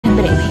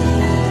breve.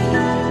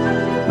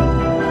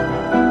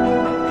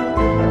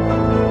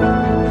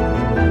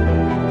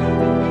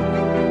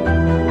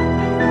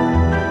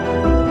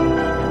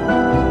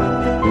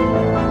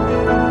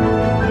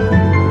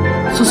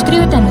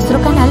 Suscríbete a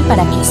nuestro canal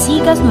para que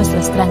sigas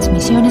nuestras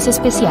transmisiones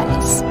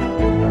especiales.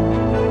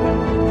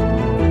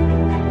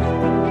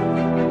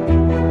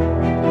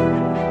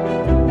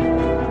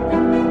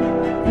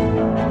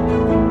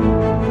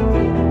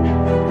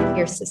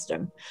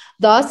 System.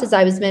 Thus, as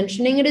I was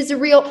mentioning, it is a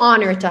real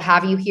honor to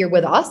have you here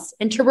with us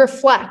and to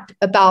reflect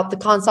about the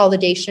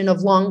consolidation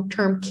of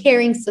long-term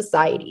caring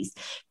societies,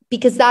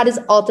 because that is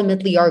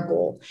ultimately our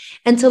goal,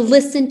 and to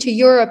listen to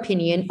your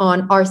opinion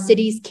on our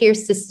city's care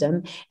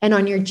system and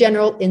on your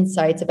general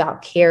insights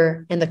about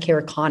care and the care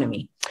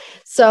economy.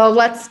 So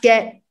let's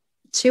get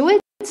to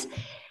it.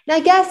 And I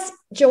guess,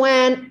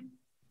 Joanne,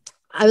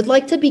 I would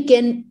like to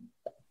begin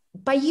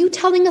by you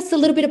telling us a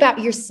little bit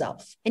about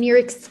yourself and your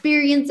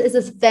experience as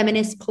a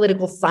feminist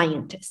political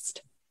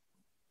scientist.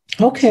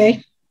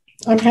 Okay,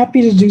 I'm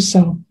happy to do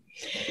so.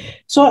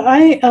 So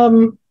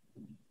I'm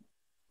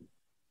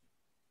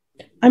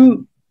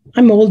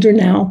older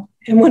now,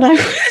 and when I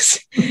was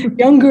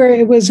younger,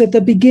 it was at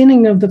the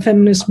beginning of the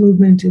feminist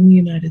movement in the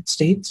United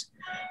States.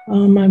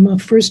 I'm a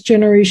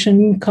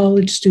first-generation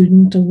college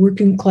student, a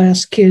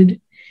working-class kid.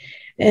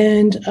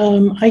 And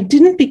I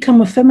didn't become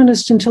a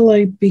feminist until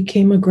I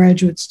became a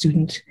graduate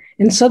student.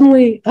 And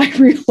suddenly I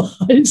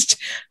realized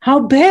how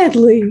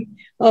badly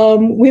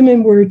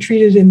women were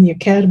treated in the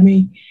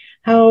academy,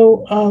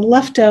 how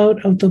left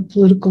out of the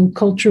political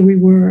culture we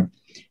were,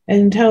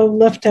 and how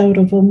left out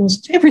of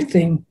almost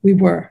everything we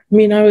were. I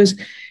mean, I was,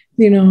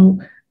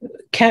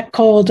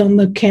 catcalled on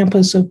the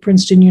campus of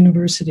Princeton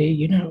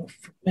University,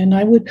 and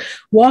I would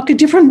walk a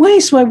different way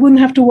so I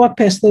wouldn't have to walk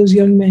past those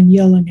young men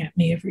yelling at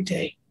me every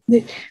day.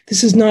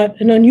 This is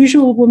not an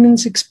unusual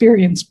woman's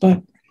experience,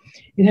 but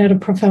it had a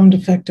profound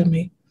effect on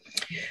me.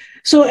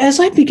 So as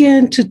I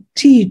began to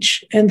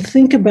teach and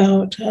think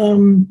about,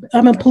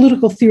 I'm a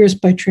political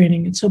theorist by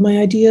training, and so my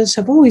ideas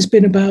have always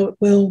been about,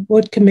 well,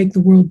 what can make the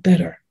world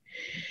better?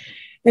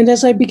 And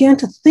as I began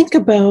to think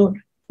about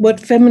what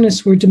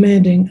feminists were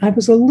demanding, I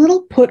was a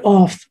little put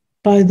off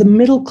by the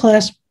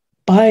middle-class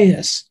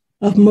bias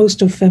of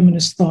most of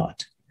feminist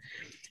thought.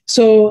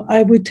 So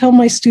I would tell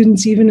my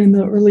students, even in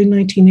the early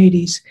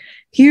 1980s,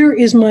 here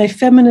is my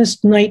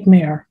feminist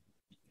nightmare,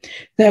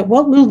 that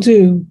what we'll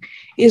do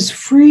is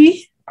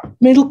free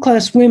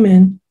middle-class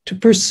women to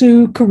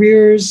pursue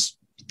careers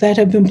that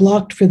have been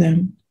blocked for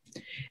them.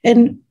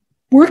 And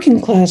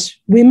working-class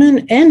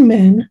women and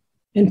men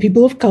and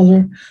people of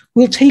color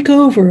will take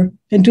over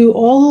and do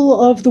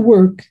all of the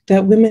work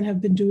that women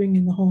have been doing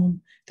in the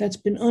home that's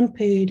been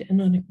unpaid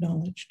and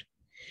unacknowledged.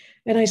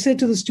 And I said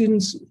to the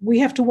students, we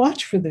have to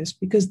watch for this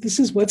because this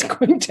is what's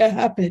going to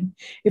happen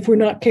if we're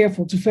not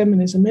careful to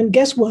feminism. And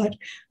guess what?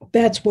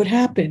 That's what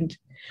happened.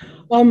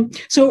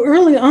 So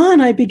early on,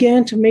 I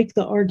began to make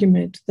the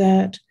argument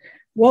that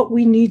what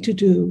we need to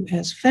do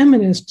as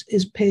feminists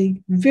is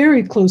pay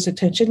very close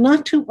attention,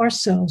 not to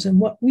ourselves and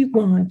what we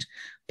want,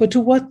 but to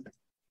what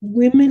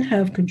women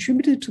have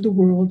contributed to the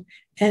world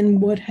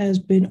and what has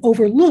been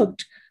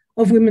overlooked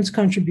of women's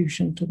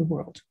contribution to the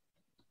world.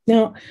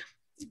 Now,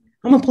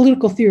 I'm a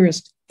political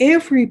theorist.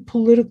 Every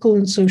political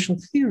and social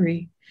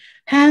theory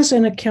has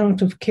an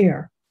account of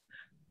care.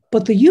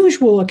 But the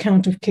usual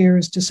account of care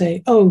is to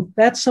say, oh,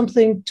 that's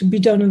something to be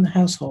done in the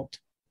household.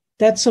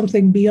 That's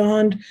something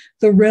beyond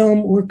the realm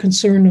or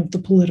concern of the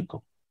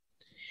political.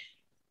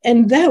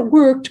 And that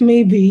worked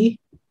maybe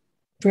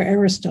for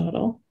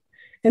Aristotle,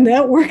 and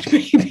that worked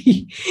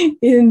maybe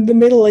in the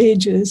Middle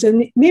Ages,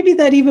 and maybe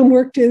that even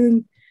worked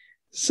in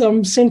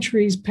some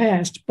centuries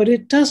past, but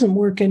it doesn't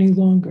work any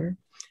longer,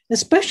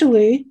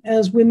 especially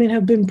as women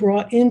have been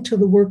brought into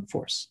the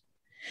workforce.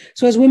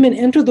 So as women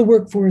enter the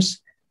workforce,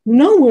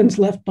 no one's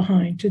left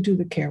behind to do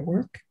the care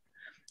work.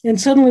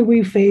 And suddenly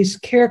we face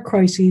care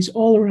crises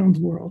all around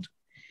the world.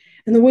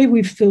 And the way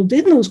we've filled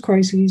in those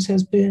crises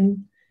has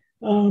been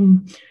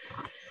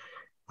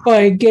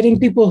by getting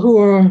people who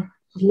are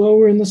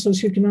lower in the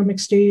socioeconomic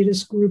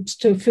status groups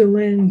to fill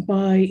in,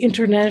 by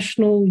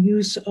international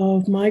use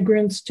of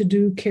migrants to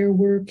do care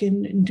work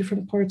in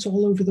different parts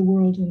all over the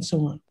world, and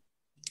so on.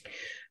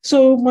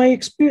 So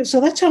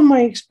that's how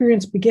my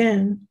experience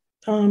began.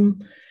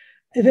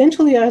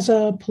 Eventually, as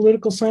a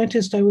political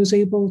scientist, I was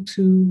able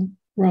to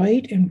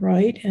write,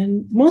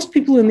 and most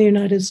people in the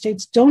United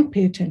States don't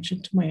pay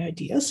attention to my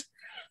ideas,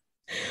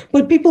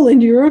 but people in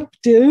Europe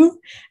do,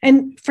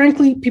 and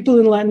frankly, people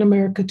in Latin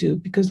America do,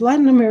 because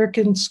Latin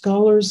American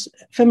scholars,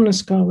 feminist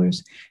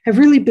scholars, have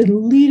really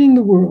been leading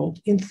the world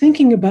in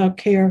thinking about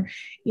care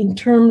in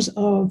terms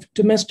of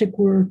domestic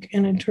work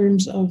and in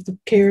terms of the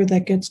care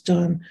that gets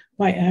done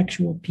by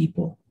actual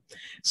people.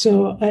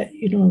 So,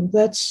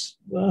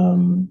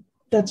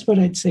 that's what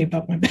I'd say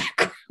about my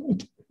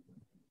background.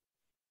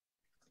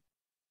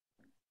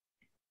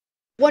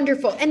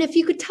 Wonderful. And if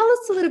you could tell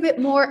us a little bit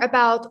more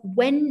about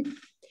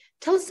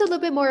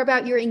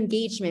your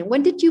engagement.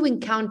 When did you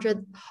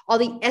encounter all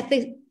the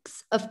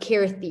of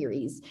care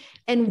theories,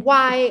 and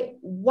why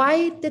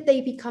did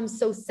they become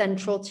so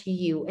central to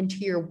you and to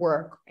your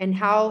work, and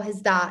how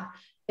has that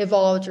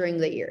evolved during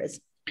the years?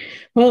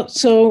 Well,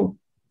 so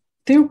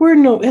there were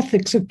no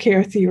ethics of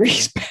care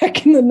theories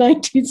back in the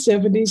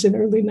 1970s and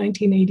early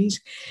 1980s.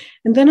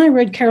 And then I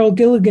read Carol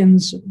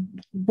Gilligan's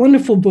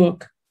wonderful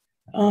book,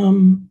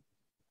 A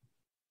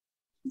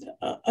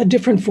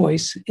Different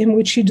Voice, in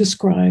which she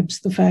describes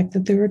the fact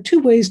that there are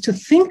two ways to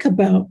think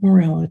about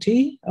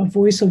morality: a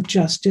voice of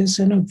justice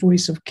and a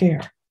voice of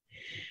care.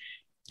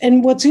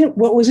 And what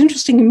was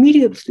interesting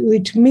immediately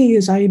to me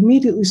is I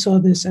immediately saw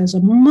this as a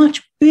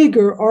much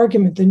bigger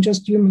argument than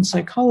just human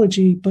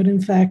psychology, but in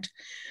fact,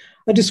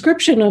 a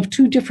description of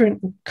two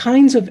different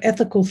kinds of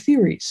ethical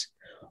theories.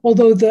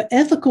 Although the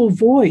ethical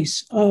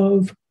voice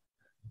of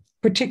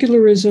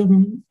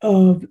particularism,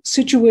 of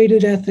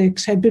situated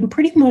ethics, had been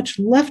pretty much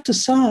left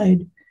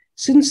aside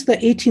since the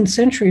 18th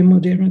century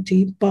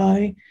modernity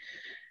by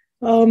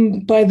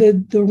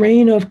the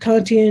reign of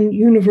Kantian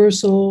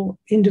universal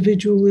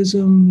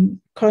individualism,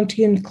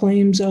 Kantian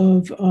claims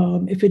of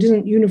if it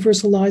isn't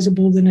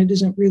universalizable, then it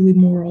isn't really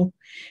moral.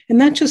 And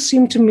that just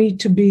seemed to me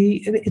to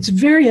be, it's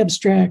very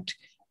abstract,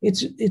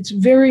 it's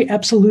very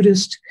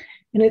absolutist,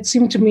 and it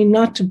seemed to me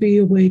not to be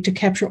a way to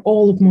capture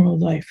all of moral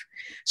life.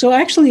 So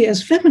actually,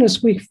 as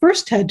feminists, we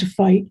first had to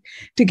fight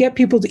to get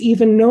people to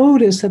even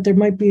notice that there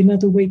might be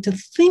another way to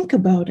think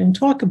about and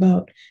talk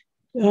about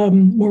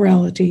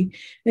morality,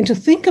 and to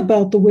think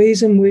about the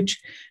ways in which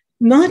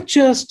not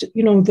just,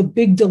 the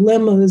big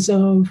dilemmas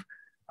of,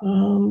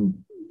 do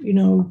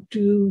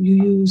you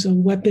use a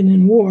weapon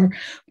in war,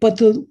 but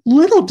the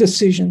little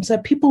decisions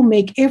that people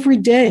make every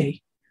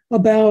day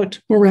about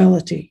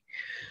morality.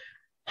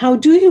 How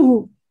do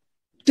you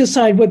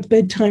decide what's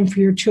bedtime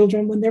for your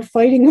children when they're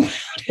fighting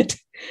about it?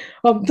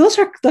 Those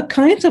are the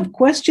kinds of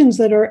questions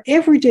that are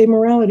everyday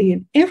morality,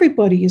 and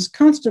everybody is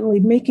constantly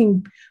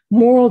making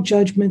moral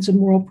judgments and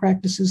moral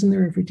practices in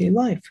their everyday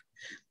life.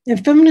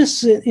 And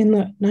feminists in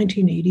the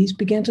 1980s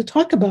began to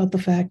talk about the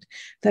fact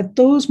that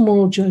those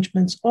moral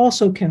judgments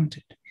also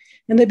counted.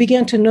 And they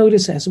began to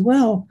notice as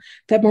well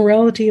that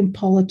morality and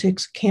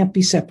politics can't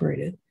be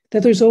separated,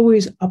 that there's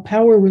always a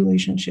power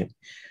relationship,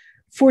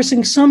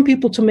 forcing some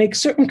people to make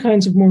certain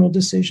kinds of moral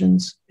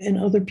decisions and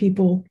other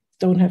people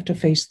don't have to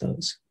face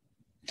those.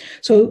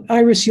 So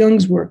Iris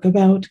Young's work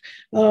about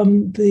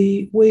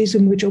the ways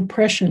in which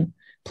oppression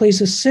plays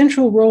a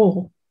central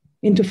role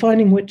in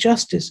defining what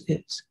justice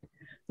is.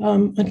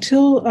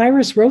 Until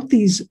Iris wrote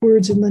these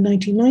words in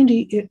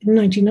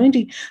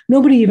 1990,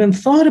 nobody even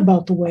thought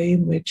about the way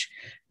in which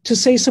to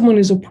say someone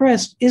is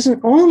oppressed isn't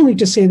only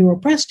to say they're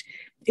oppressed,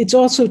 it's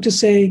also to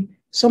say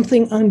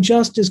something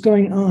unjust is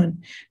going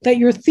on, that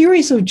your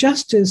theories of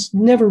justice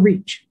never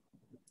reach.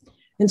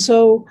 And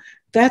so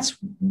that's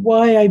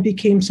why I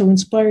became so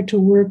inspired to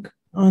work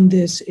on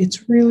this.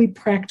 It's really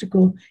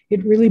practical.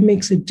 It really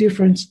makes a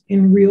difference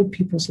in real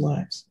people's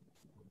lives.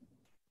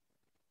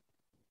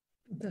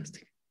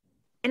 Fantastic.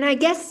 And I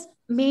guess,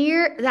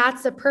 Mayor,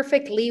 that's a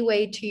perfect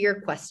leeway to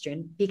your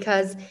question,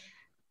 because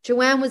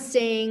Joanne was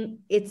saying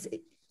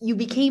you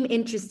became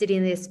interested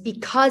in this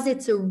because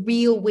it's a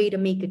real way to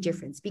make a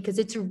difference, because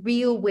it's a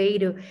real way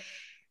to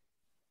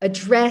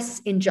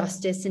address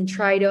injustice and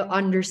try to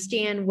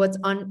understand what's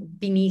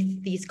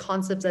beneath these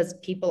concepts as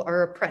people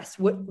are oppressed,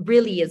 what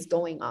really is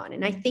going on.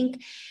 And I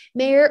think,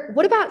 Mayor,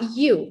 what about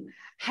you?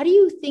 How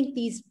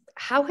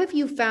have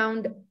you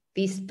found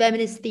these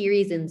feminist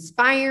theories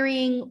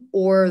inspiring,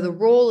 or the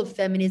role of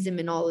feminism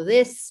in all of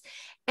this?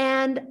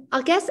 And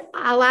I guess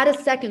I'll add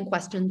a second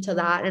question to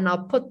that, and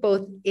I'll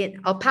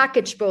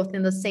package both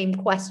in the same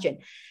question.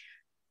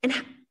 And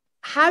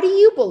how do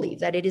you believe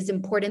that it is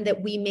important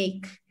that we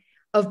make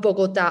of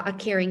Bogota a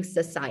caring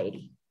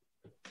society?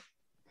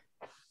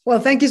 Well,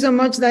 thank you so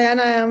much,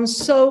 Diana. I am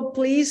so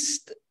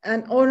pleased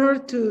and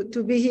honored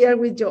to be here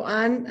with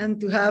Joanne and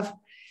to have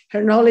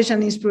her knowledge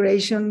and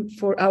inspiration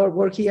for our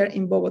work here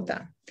in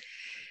Bogota.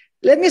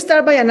 Let me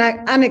start by an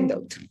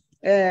anecdote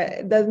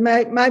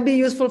that might be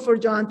useful for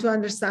Joanne to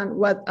understand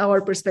what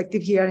our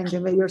perspective here in the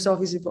mayor's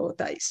office in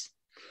Bogota is.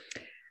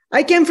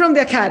 I came from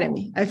the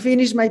academy. I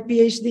finished my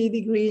PhD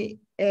degree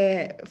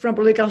from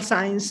political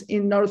science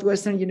in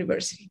Northwestern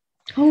University.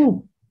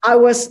 Oh, I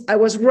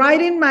was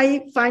writing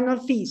my final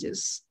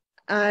thesis,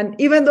 and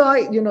even though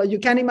you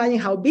can imagine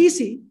how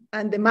busy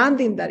and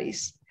demanding that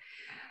is,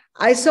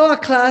 I saw a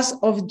class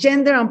of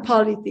gender and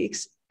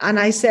politics, and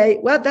I say,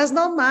 well, that's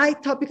not my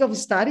topic of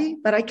study,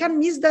 but I can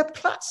miss that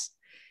class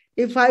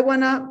if I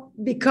want to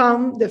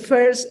become the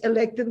first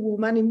elected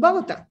woman in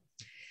Bogota.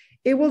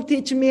 It will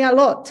teach me a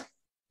lot.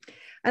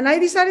 And I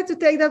decided to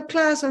take that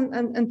class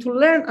and to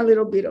learn a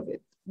little bit of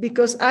it,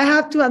 because I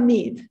have to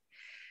admit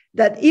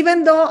that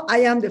even though I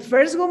am the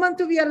first woman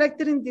to be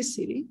elected in this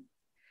city,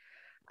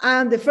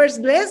 and the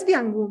first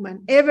lesbian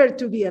woman ever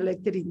to be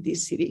elected in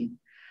this city,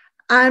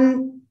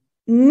 and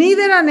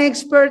neither an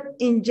expert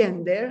in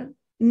gender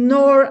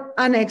nor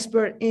an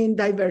expert in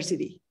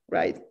diversity,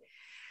 right?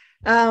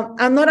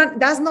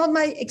 That's not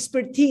my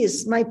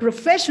expertise, my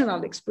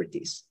professional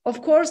expertise.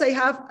 Of course, I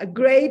have a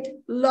great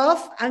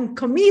love and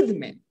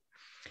commitment,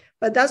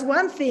 but that's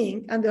one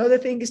thing. And the other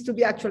thing is to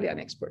be actually an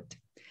expert.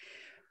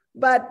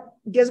 But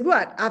guess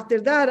what?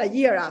 After that, a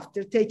year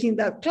after taking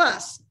that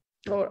class,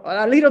 or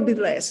a little bit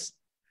less,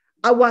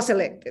 I was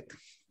elected.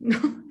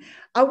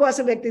 I was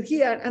elected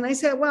here. And I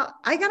said, well,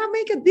 I got to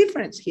make a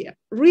difference here,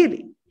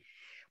 really,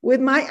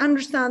 with my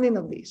understanding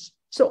of this.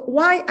 So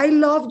why I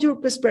loved your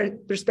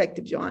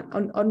perspective, Joan,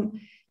 on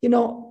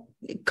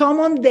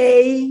common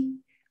day,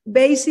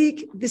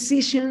 basic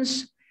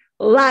decisions,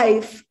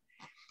 life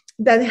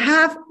that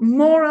have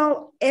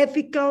moral,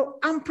 ethical,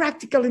 and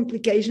practical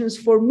implications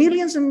for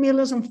millions and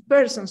millions of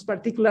persons,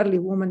 particularly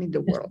women in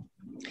the world.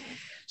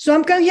 So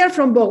I'm coming here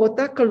from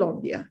Bogota,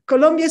 Colombia.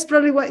 Colombia is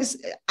probably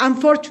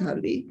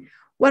unfortunately,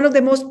 one of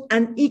the most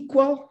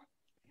unequal,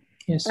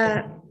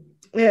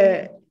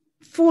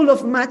 full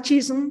of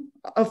machism,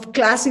 of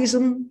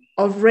classism,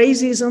 of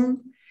racism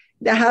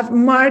that have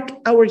marked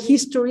our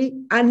history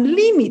and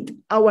limit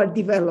our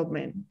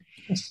development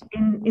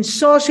in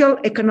social,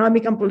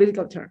 economic, and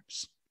political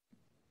terms.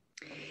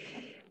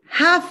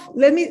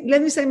 Let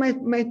me say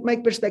my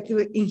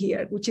perspective in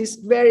here, which is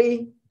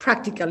very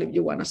practical, if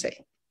you want to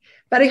say,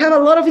 but it have a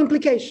lot of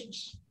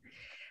implications.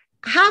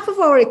 Half of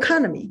our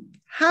economy,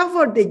 half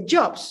of the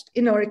jobs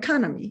in our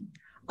economy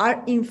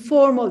are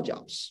informal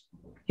jobs.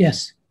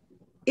 Yes.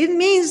 It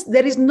means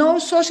there is no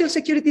social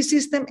security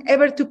system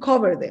ever to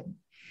cover them.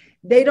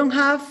 They don't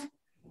have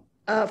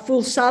a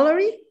full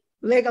salary,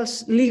 legal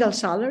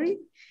salary.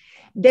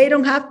 They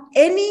don't have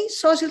any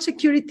social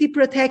security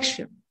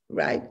protection,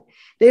 right?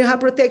 They don't have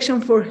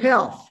protection for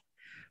health,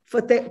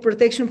 for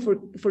protection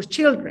for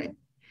children.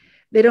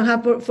 They don't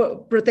have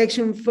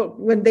protection for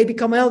when they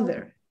become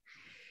elder.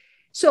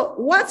 So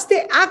what's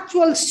the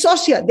actual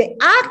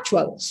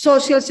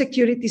social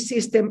security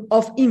system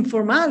of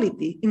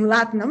informality in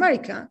Latin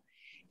America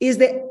is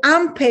the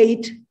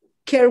unpaid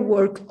care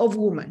work of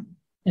women.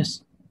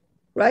 Yes.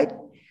 Right?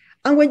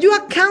 And when you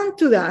account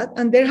to that,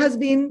 and there has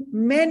been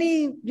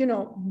many,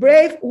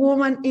 brave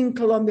women in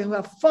Colombia who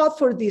have fought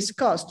for this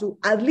cause to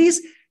at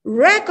least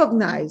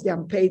recognize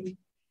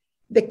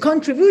the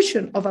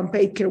contribution of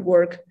unpaid care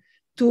work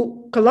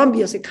to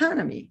Colombia's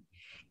economy,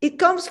 it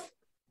comes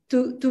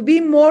to be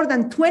more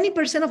than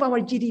 20% of our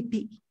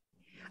GDP.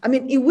 I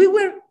mean, if we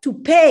were to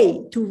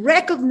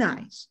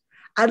recognize,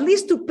 at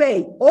least to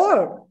pay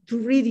or to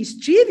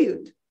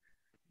redistribute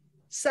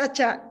such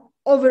an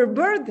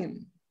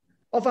overburden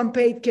of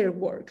unpaid care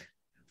work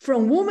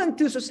from women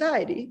to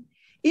society,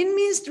 it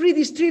means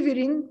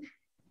redistributing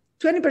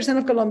 20%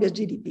 of Colombia's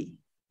GDP.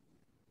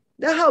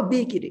 That's how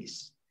big it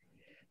is.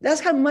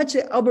 That's how much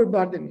the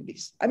overburden it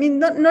is. I mean,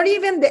 not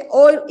even the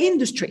oil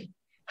industry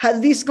has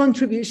this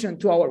contribution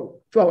to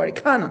our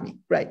economy,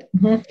 right?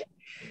 Mm-hmm.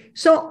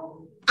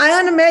 So I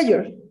am a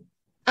mayor.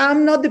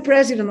 I'm not the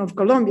president of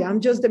Colombia. I'm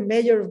just the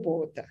mayor of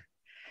Bogota.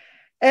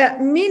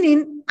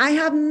 Meaning I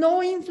have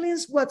no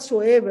influence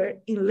whatsoever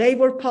in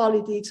labor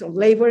politics or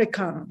labor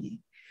economy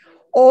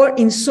or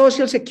in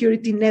social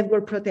security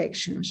network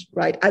protections,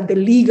 right, at the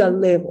legal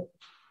level,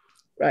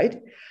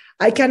 right?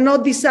 I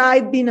cannot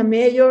decide being a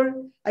mayor.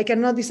 I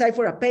cannot decide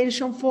for a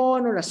pension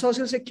fund or a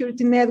social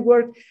security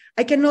network.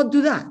 I cannot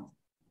do that.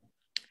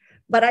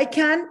 But I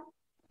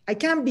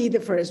can be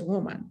the first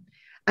woman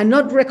and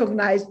not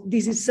recognize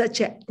this is such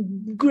a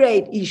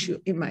great issue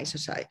in my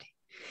society.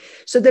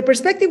 So the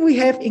perspective we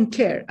have in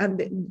care,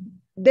 and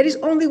there is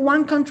only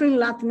one country in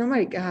Latin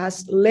America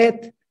has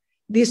led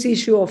this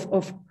issue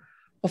of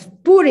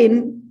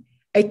putting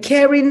a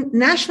caring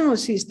national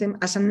system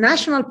as a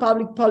national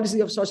public policy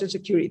of social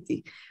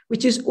security,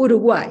 which is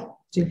Uruguay.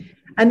 Yeah.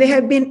 And they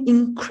have been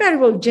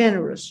incredibly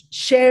generous,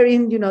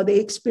 sharing, the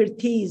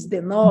expertise,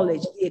 the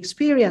knowledge, the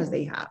experience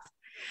they have.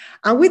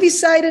 And we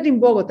decided in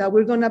Bogota,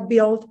 we're going to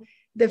build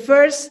the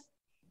first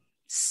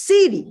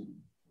city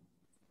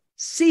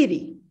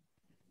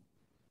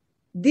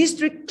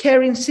district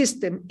caring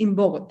system in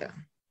Bogota,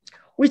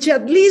 which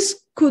at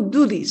least could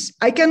do this.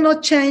 I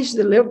cannot change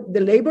the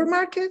labor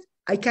market.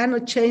 I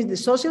cannot change the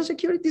social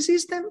security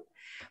system,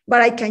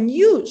 but I can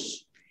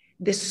use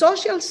the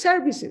social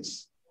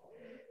services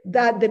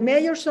that the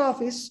mayor's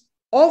office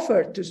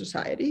offered to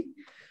society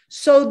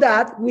so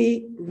that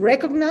we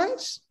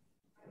recognize,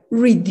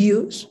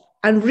 reduce,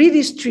 and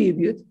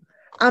redistribute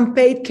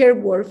unpaid care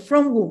work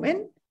from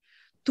women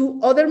to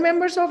other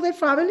members of their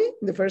family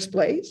in the first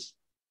place,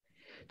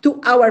 to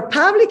our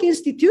public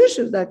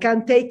institutions that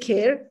can take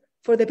care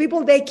for the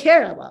people they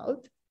care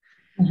about,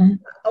 mm-hmm.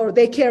 or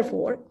they care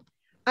for.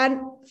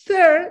 And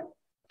third,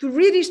 to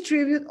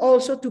redistribute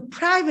also to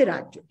private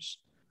actors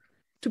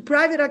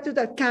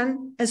that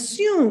can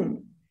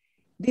assume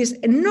this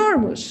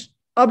enormous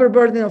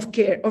overburden of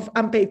care, of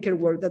unpaid care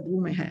work that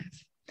women have.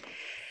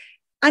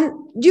 And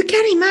you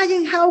can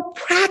imagine how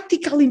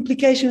practical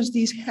implications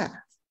this have,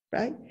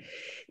 right?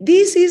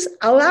 This is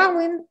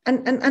allowing,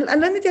 and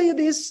let me tell you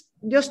this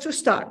just to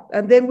start,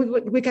 and then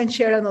we can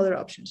share another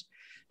options.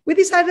 We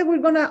decided we're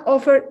going to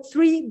offer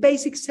 3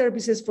 basic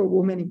services for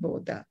women in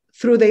Bogota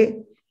through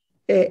the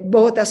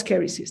Bogota's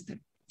care system.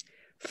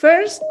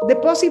 First, the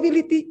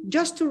possibility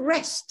just to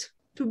rest,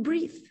 to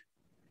breathe.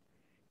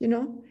 You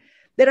know,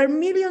 there are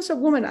millions of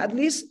women, at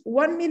least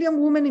 1 million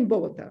women in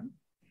Bogota,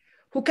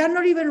 who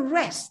cannot even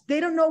rest. They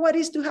don't know what it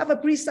is to have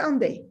a free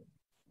Sunday,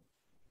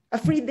 a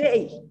free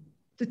day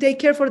to take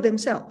care for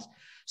themselves.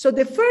 So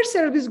the first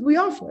service we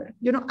offer,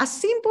 you know, as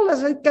simple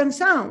as it can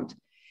sound,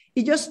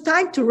 is just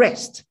time to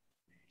rest,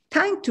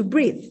 time to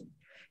breathe,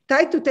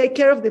 time to take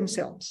care of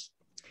themselves.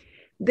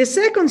 The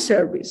second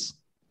service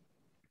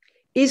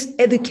is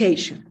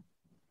education.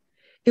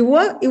 If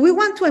we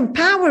want to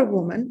empower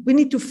women, we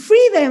need to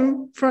free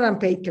them from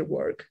unpaid care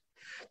work,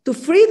 to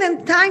free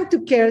them time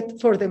to care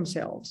for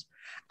themselves,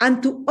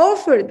 and to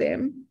offer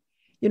them,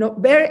 you know,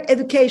 better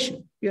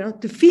education, you know,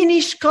 to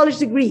finish college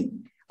degree,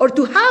 or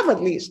to have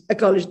at least a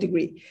college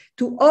degree,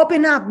 to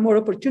open up more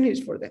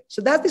opportunities for them.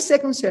 So that's the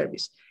second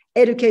service,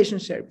 education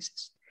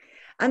services.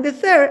 And the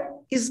third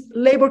is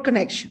labor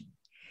connection,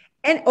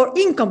 or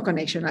income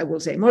connection, I will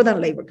say, more than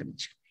labor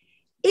connection.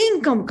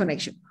 Income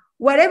connection,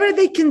 whatever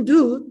they can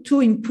do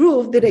to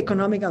improve their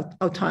economic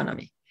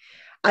autonomy.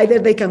 Either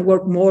they can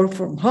work more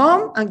from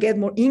home and get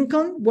more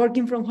income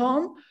working from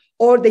home,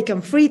 or they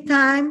can free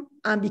time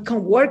and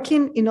become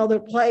working in other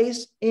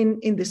place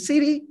in the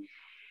city.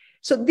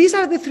 So these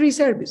are the three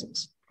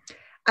services.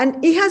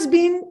 And it has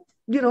been,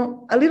 you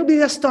know, a little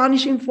bit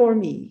astonishing for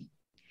me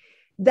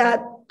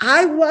that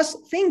I was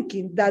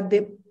thinking that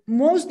the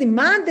most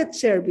demanded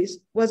service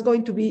was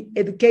going to be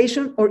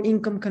education or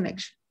income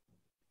connection.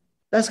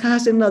 That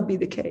has not been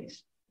the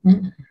case.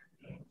 Mm-hmm.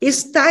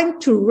 It's time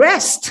to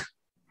rest.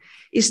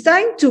 It's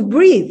time to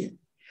breathe,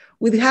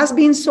 which has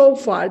been so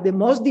far the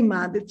most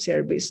demanded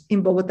service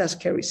in Bogota's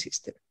care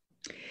system.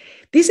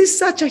 This is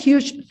such a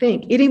huge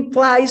thing. It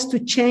implies to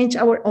change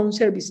our own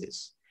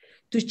services,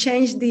 to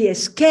change the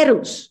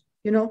schedules.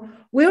 You know,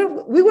 we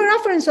were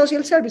offering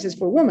social services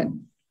for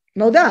women,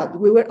 no doubt.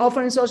 We were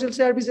offering social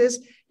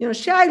services, you know,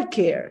 child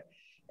care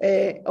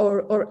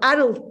or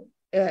adult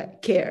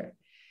care.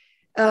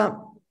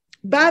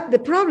 But the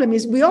problem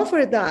is we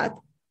offer that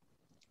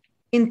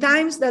in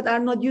times that are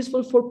not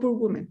useful for poor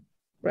women,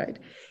 right?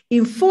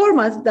 In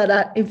formats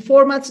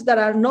that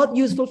are not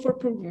useful for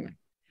poor women,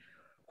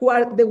 who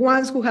are the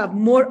ones who have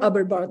more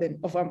overburden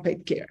of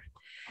unpaid care.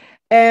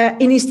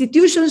 In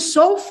institutions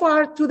so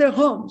far to their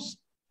homes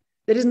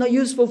that is not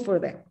useful for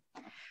them.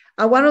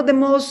 And one of the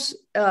most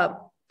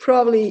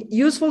probably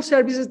useful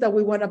services that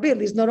we want to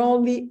build is not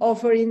only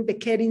offering the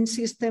caring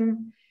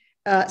system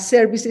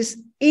services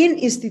in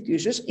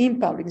institutions, in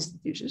public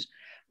institutions,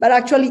 but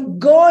actually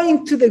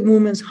going to the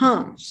women's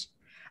homes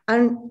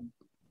and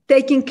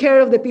taking care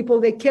of the people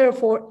they care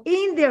for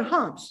in their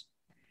homes,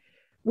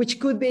 which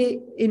could be,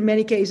 in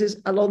many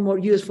cases, a lot more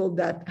useful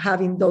than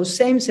having those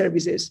same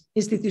services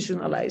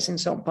institutionalized in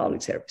some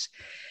public service.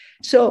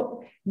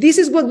 So this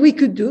is what we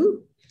could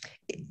do.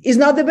 It's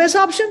not the best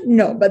option,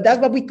 no, but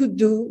that's what we could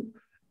do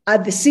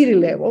at the city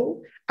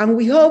level. And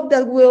we hope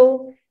that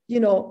will, you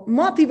know,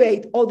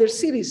 motivate other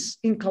cities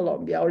in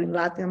Colombia or in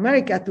Latin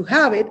America to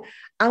have it,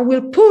 and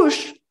will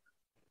push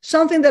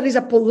something that is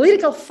a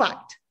political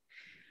fact,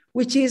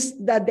 which is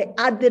that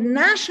at the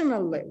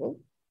national level,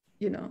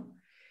 you know,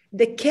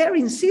 the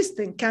caring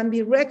system can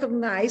be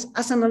recognized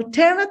as an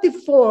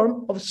alternative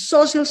form of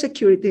social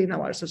security in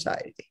our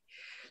society,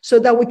 so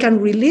that we can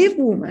relieve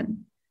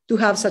women to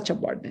have such a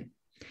burden.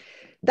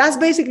 That's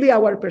basically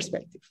our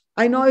perspective.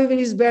 I know it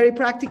is very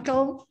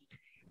practical.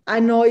 I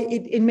know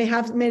it may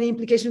have many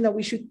implications that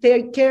we should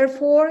take care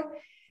for,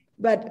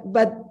 but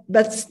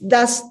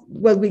that's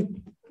what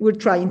we're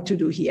trying to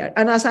do here.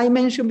 And as I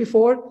mentioned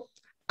before,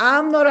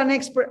 I'm not an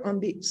expert on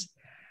this.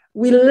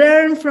 We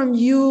learn from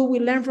you. We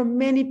learn from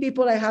many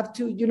people. I have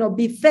to, you know,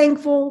 be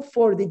thankful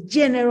for the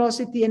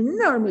generosity,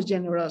 enormous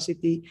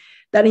generosity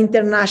that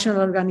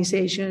international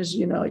organizations,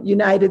 you know,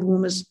 United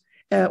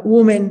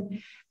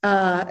Women,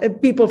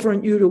 people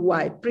from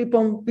Uruguay,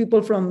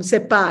 people from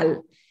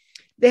CEPAL,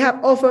 they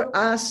have offered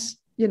us,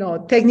 you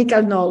know,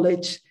 technical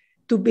knowledge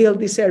to build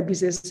these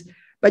services.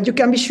 But you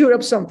can be sure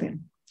of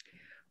something.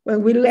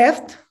 When we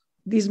left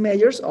this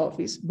mayor's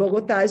office,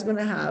 Bogota is going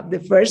to have the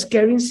first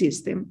caring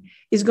system.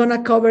 It's going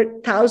to cover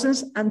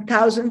thousands and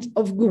thousands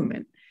of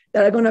women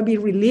that are going to be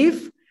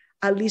relieved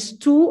at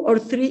least 2 or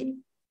 3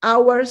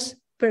 hours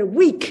per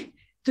week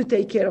to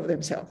take care of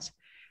themselves.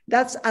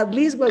 That's at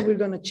least what we're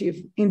going to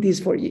achieve in these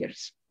 4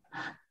 years.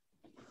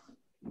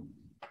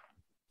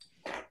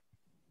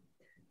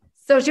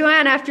 So,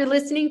 Joan, after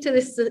listening to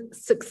this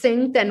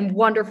succinct and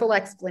wonderful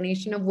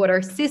explanation of what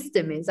our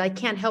system is, I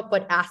can't help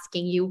but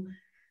asking you,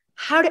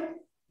 how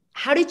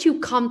did you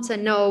come to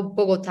know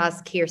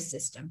Bogota's care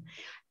system?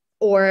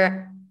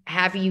 Or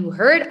have you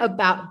heard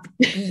about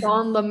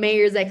beyond the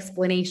mayor's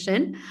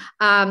explanation,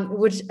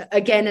 which,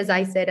 again, as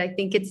I said, I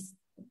think it's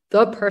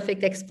the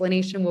perfect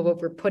explanation of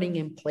what we're putting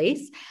in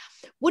place.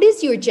 What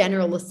is your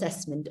general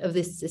assessment of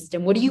this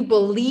system? What do you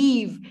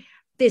believe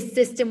this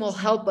system will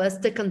help us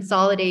to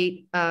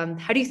consolidate?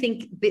 How do you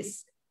think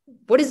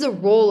what is the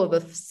role of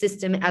a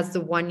system as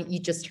the one you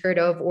just heard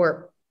of?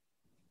 Or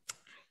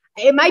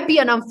it might be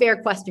an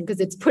unfair question because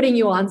it's putting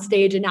you on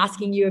stage and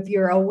asking you if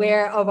you're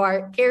aware of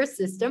our care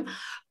system.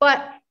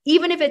 But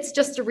even if it's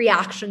just a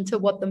reaction to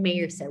what the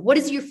mayor said, what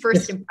is your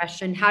first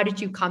impression? How did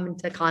you come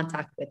into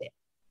contact with it?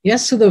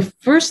 Yes, so the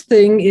first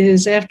thing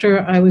is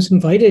after I was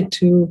invited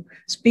to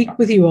speak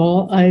with you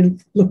all, I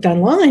looked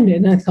online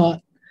and I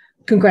thought,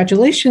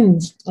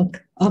 congratulations,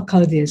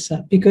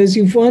 alcaldesa, because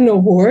you've won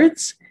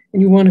awards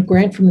and you won a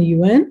grant from the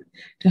UN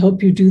to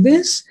help you do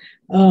this.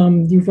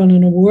 You've won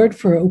an award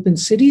for Open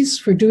Cities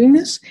for doing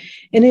this.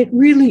 And it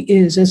really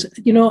is, as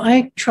you know,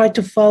 I try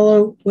to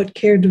follow what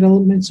care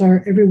developments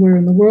are everywhere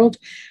in the world,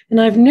 and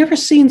I've never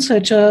seen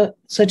such an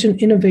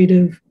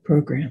innovative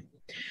program.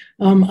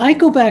 I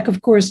go back,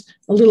 of course,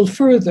 a little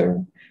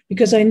further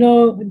because I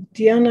know,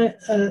 Diana,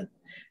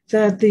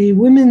 that the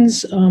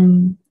women's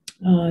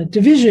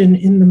division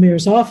in the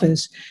mayor's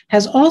office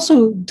has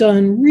also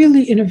done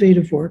really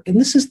innovative work. And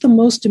this is the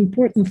most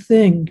important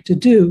thing to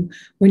do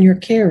when you're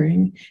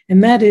caring,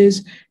 and that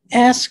is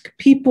ask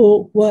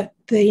people what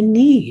they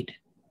need.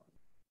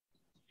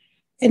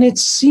 And it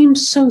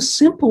seems so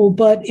simple,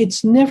 but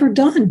it's never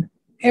done.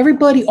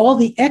 Everybody, all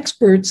the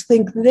experts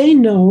think they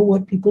know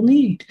what people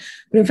need.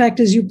 But in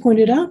fact, as you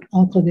pointed out,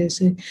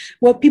 alcaldesa,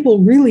 what people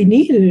really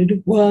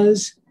needed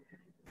was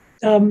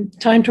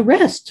time to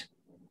rest.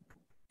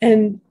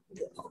 And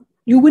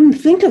you wouldn't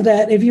think of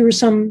that if you were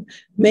some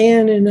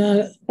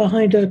man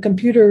behind a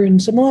computer in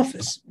some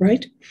office,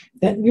 right?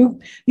 That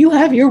you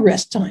have your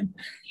rest time.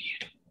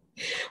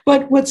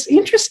 But what's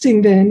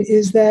interesting then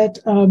is that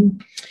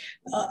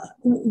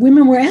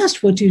women were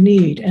asked, what do you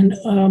need? And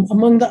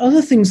among the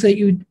other things that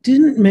you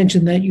didn't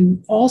mention that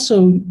you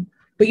also,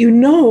 but you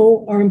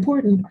know are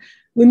important,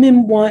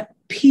 women want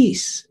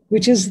peace,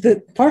 which is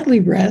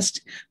partly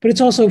rest, but it's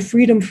also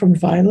freedom from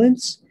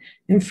violence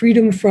and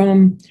freedom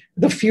from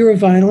the fear of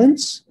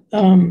violence.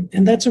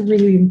 And that's a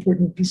really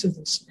important piece of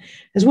this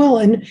as well.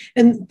 And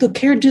the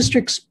care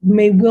districts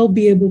may well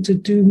be able to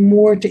do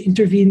more to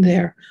intervene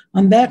there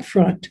on that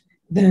front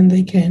than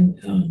they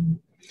can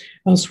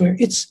elsewhere.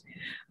 It's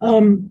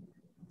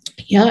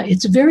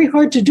very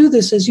hard to do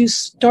this, as you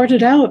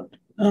started out,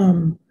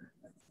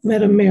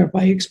 Madam Mayor,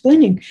 by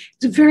explaining.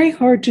 It's very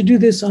hard to do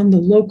this on the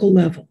local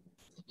level.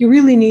 You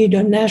really need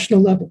a national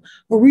level,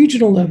 a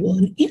regional level,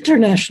 an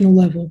international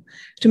level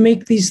to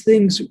make these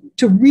things,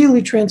 to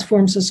really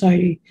transform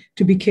society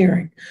to be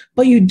caring.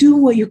 But you do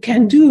what you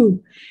can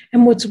do.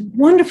 And what's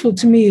wonderful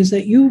to me is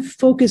that you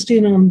focused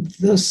in on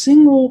the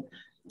single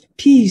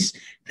piece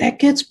that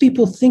gets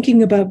people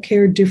thinking about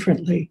care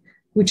differently,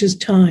 which is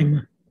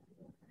time.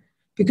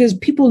 Because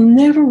people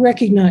never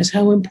recognize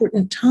how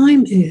important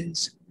time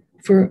is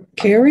for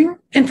caring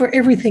and for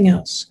everything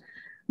else.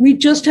 We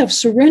just have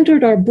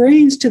surrendered our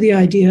brains to the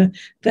idea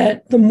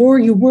that the more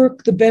you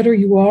work, the better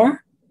you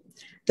are,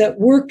 that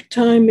work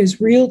time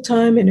is real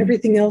time and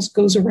everything else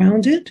goes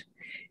around it.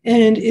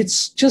 And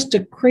it's just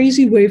a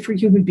crazy way for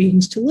human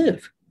beings to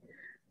live.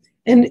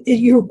 And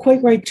you're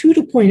quite right, too,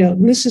 to point out,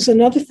 and this is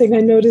another thing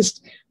I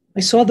noticed.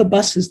 I saw the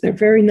buses. They're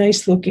very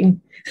nice looking.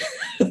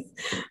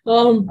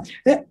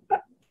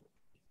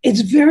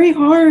 It's very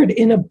hard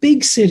in a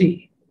big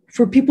city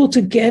for people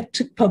to get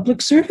to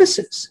public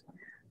services.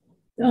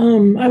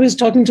 I was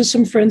talking to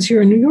some friends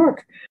here in New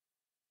York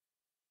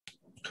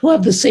who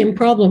have the same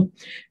problem.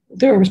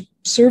 There are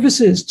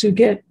services to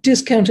get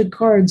discounted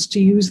cards to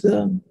use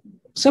the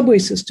subway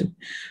system,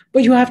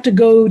 but you have to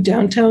go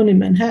downtown in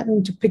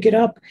Manhattan to pick it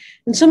up.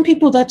 And some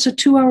people, that's a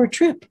 2-hour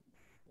trip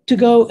to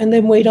go and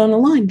then wait on a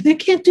line. They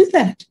can't do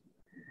that.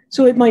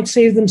 So it might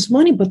save them some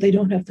money, but they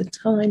don't have the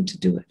time to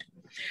do it.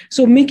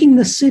 So making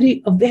the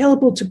city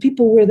available to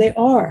people where they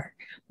are,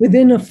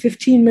 within a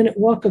 15-minute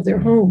walk of their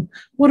home.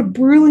 What a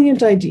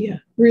brilliant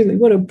idea, really,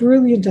 what a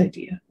brilliant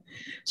idea.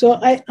 So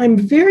I'm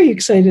very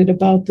excited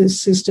about this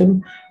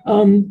system.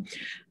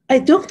 I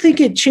don't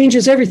think it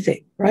changes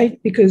everything, right?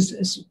 Because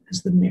as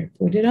the mayor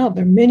pointed out,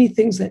 there are many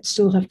things that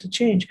still have to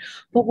change.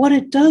 But what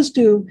it does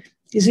do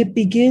is it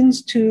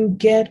begins to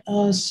get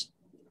us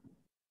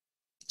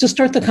to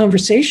start the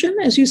conversation,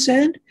 as you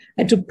said,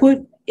 and to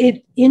put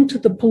it into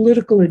the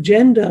political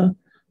agenda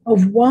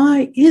of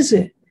why is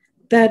it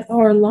that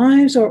our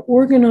lives are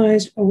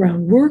organized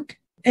around work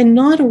and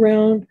not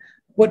around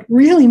what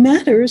really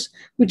matters,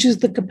 which is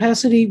the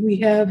capacity we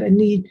have and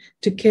need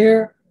to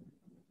care,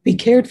 be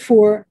cared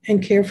for,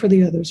 and care for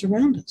the others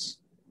around us.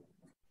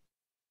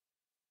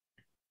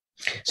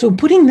 So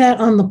putting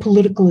that on the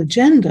political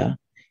agenda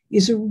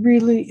is a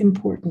really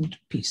important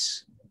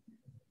piece.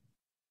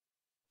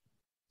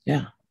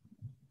 Yeah.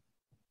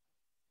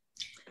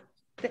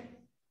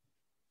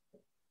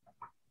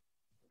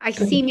 I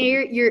see,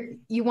 Mayor,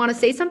 you want to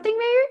say something,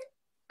 Mayor?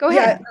 Go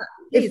ahead.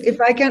 Yeah, if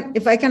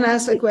I can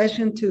ask a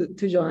question to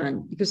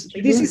Joan, because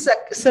this is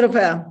a sort of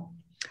an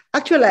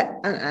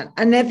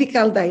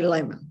ethical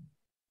dilemma.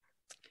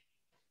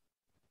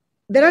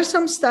 There are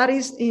some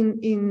studies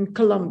in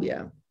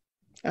Colombia.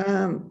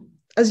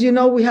 As you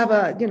know, we have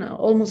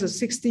almost a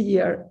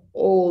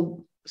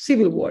 60-year-old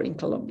civil war in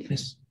Colombia.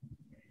 Yes.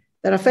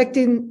 That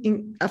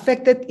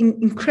affected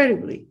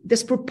incredibly,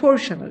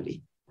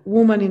 disproportionately,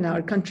 women in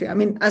our country. I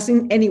mean, as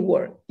in any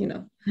war,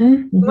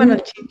 Mm-hmm. women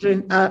and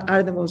children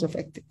are the most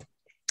affected.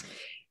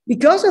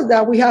 Because of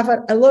that, we have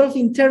a lot of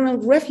internal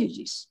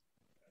refugees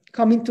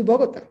coming to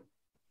Bogota.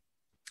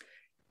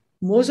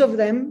 Most of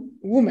them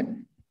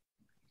women.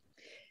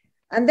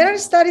 And there are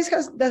studies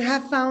that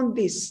have found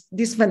this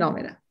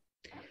phenomena.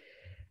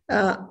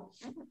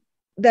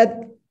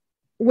 That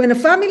when a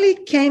family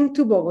came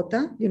to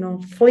Bogota,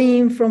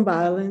 fleeing from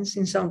violence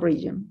in some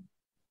region,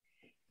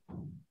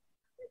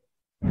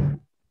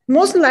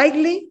 most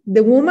likely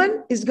the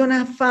woman is going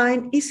to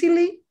find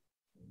easily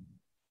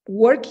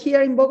work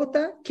here in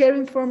Bogota,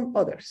 caring for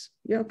others,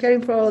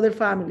 caring for other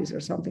families or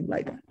something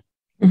like that.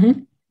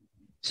 Mm-hmm.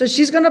 So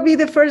she's going to be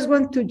the first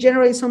one to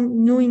generate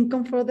some new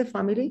income for the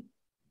family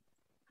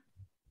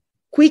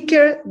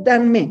quicker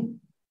than men.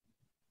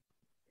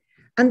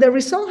 And the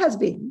result has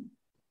been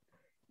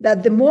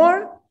that the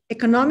more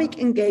economic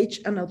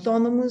engaged and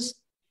autonomous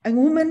a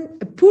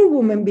poor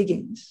woman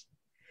begins,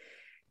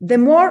 the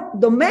more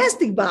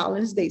domestic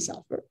violence they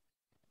suffer,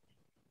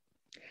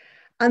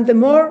 and the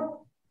more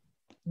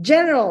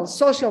general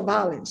social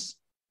violence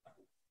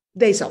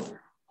they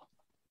suffer.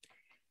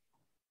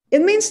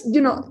 It means,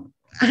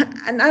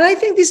 and I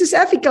think this is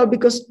ethical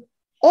because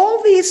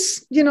all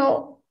this,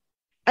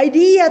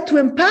 idea to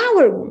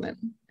empower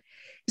women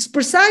is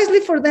precisely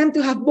for them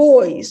to have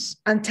voice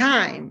and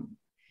time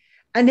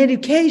and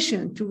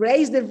education to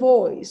raise their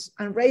voice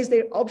and raise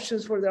their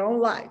options for their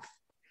own life,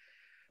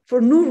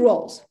 for new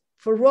roles,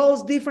 for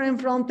roles different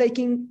from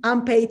taking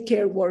unpaid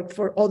care work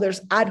for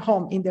others at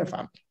home in their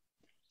family.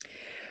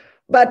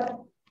 But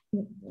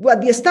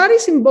what the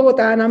studies in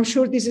Bogota, and I'm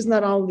sure this is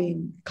not only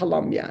in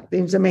Colombia,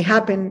 things that may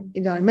happen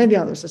in many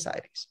other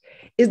societies,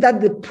 is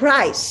that the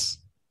price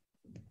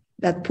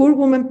that poor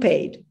women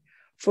paid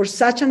for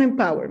such an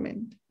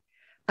empowerment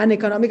and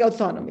economic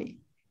autonomy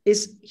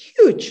is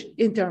huge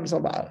in terms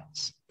of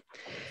violence.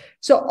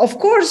 So, of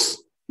course,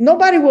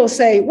 nobody will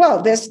say,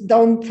 well, this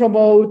don't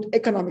promote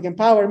economic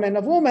empowerment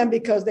of women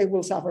because they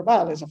will suffer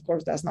violence. Of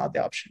course, that's not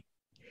the option.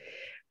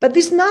 But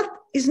it's not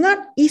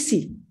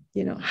easy,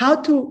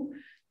 how to,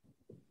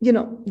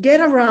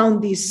 get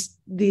around this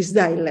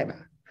dilemma.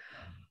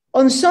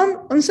 On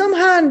some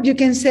hand, you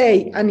can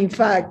say, and in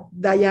fact,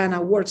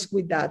 Diana works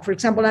with that. For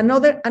example,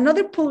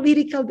 another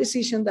political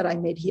decision that I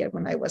made here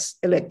when I was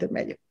elected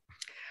mayor.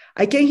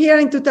 I came here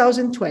in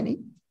 2020,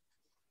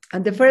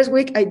 and the first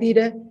week I did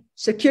a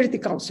security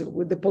council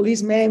with the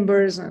police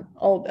members and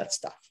all that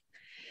stuff.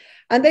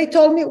 And they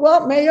told me,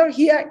 well, Mayor,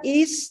 here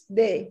is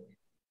the,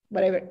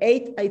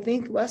 eight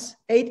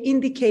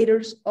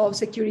indicators of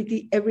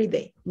security every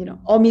day,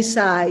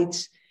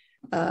 homicides,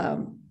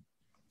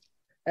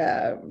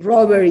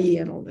 robbery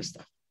and all this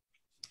stuff.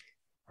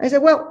 I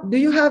said, well, do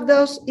you have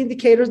those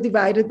indicators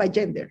divided by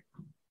gender?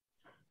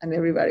 And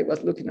everybody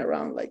was looking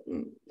around like,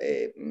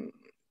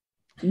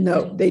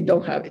 no, they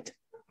don't have it.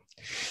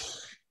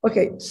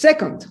 Okay,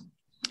 second,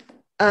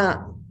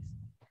 do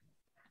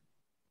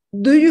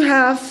you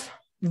have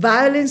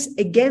violence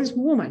against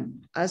women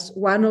as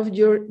one of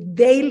your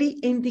daily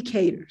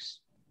indicators?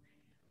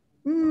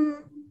 No,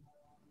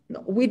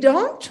 we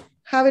don't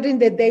have it in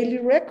the daily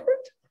record,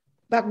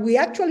 but we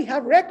actually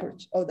have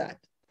records of that.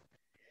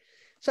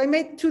 So I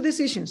made two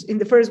decisions in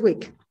the first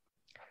week.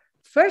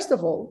 First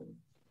of all,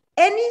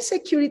 any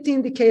security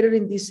indicator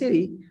in this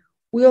city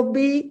will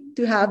be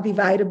to have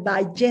divided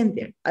by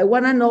gender. I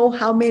want to know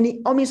how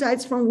many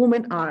homicides from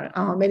women are,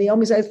 how many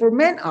homicides for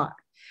men are.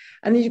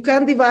 And if you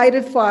can divide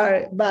it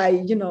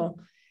by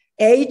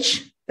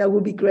age, that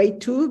would be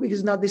great too, because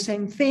it's not the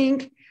same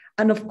thing.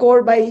 And of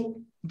course, by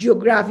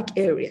geographic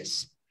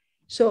areas.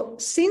 So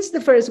since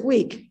the first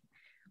week,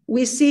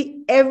 we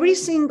see every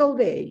single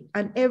day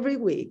and every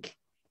week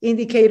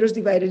indicators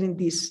divided in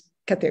these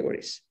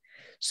categories.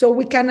 So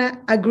we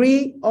can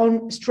agree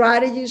on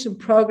strategies and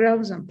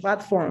programs and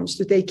platforms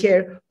to take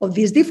care of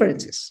these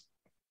differences.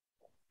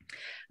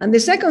 And the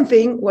second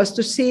thing was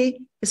to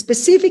see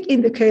specific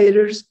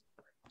indicators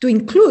to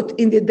include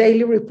in the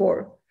daily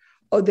report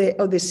of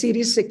the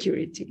city's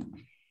security,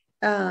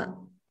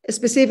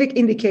 specific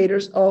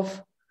indicators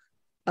of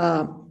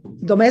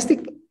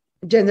domestic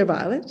gender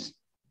violence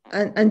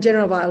and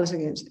general violence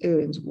against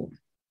women.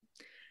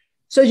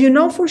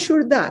 So for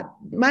sure that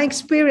my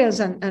experience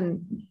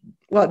and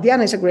well,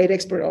 Diana is a great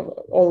expert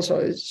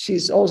also.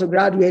 She's also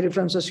graduated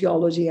from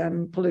sociology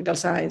and political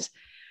science.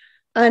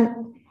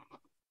 And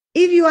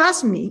if you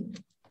ask me,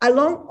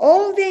 along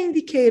all the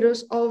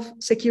indicators of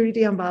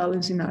security and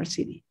violence in our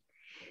city,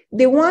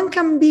 the one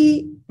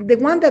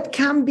that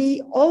can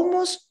be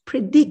almost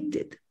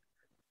predicted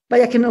by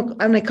an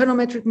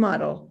econometric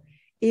model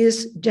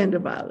is gender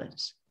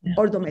violence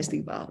or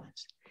domestic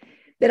violence.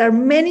 There are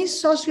many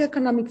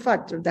socioeconomic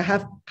factors that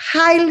have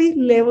highly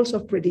levels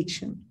of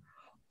prediction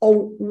of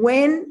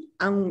when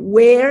and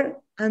where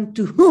and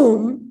to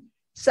whom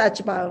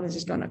such violence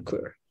is going to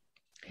occur.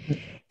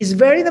 It's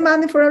very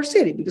demanding for our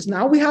city because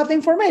now we have the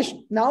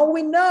information. Now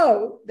we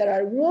know there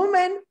are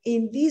women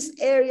in this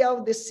area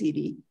of the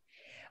city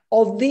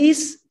of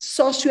this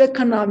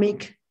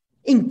socioeconomic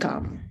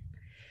income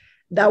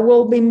that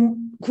will be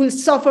will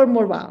suffer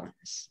more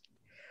violence.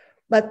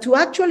 But to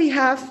actually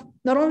have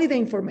not only the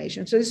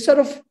information, so it's sort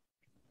of,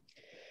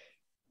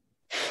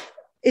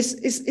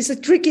 it's a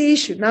tricky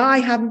issue. Now I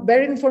have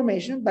better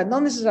information, but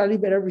not necessarily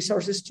better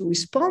resources to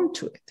respond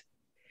to it.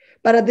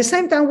 But at the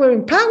same time, we're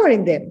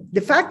empowering them.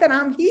 The fact that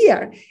I'm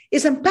here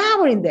is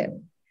empowering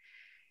them.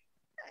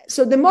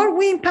 So the more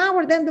we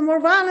empower them, the more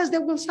violence they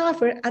will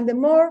suffer, and the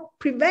more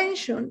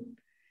prevention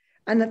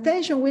and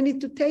attention we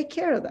need to take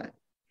care of that.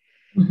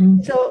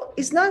 Mm-hmm. So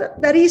it's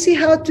not that easy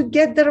how to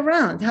get that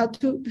around, how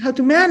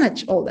to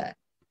manage all that.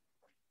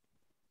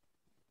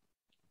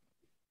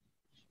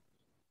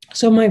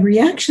 So my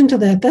reaction to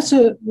that's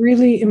a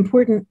really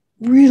important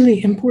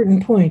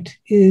point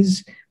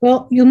is,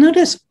 well, you'll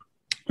notice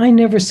I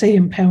never say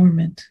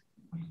empowerment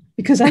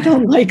because I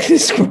don't like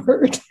this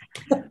word.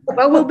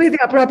 What will be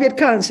the appropriate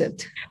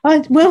concept?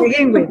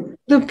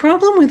 The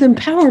problem with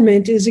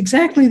empowerment is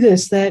exactly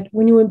this, that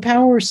when you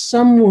empower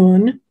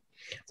someone,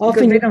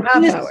 often they don't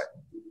have power.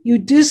 You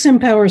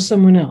disempower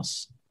someone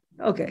else.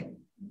 Okay.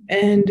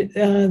 And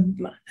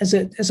as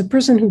a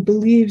person who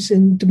believes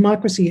in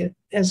democracy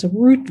as a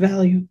root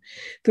value,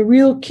 the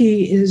real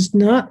key is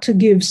not to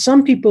give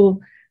some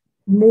people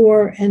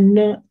more and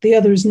not the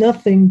others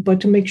nothing,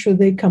 but to make sure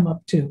they come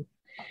up too.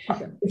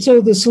 Okay.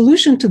 So the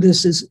solution to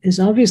this is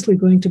obviously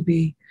going to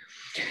be,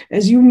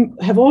 as you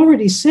have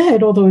already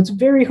said, although it's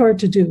very hard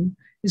to do,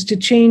 is to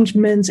change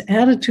men's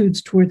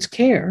attitudes towards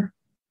care.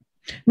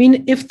 I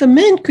mean, if the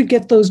men could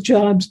get those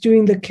jobs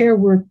doing the care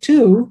work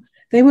too,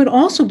 they would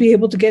also be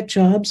able to get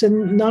jobs,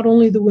 and not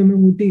only the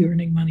women would be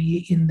earning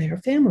money in their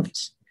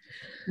families.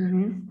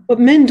 Mm-hmm. But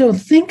men don't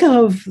think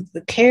of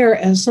the care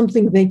as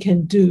something they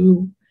can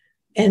do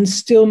and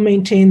still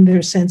maintain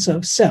their sense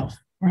of self,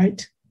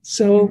 right?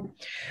 So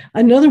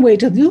another way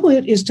to do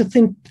it is to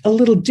think a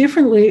little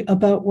differently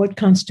about what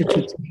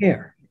constitutes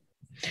care.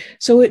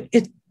 So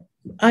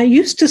I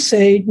used to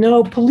say,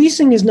 no,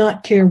 policing is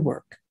not care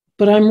work,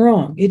 but I'm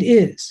wrong. It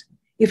is,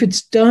 if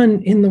it's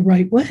done in the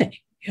right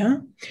way. Yeah.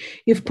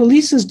 If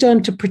police is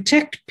done to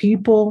protect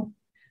people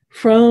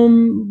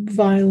from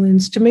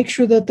violence, to make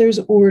sure that there's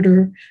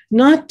order,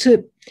 not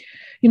to,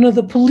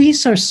 the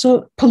police are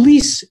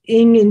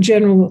policing in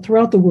general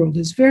throughout the world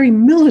is very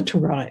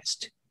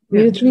militarized. I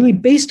mean, it's really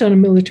based on a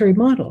military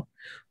model.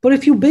 But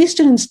if you based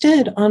it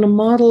instead on a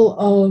model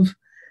of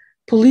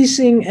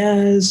policing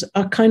as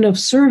a kind of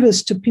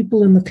service to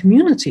people in the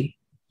community,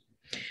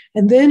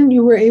 and then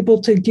you were able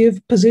to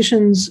give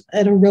positions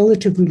at a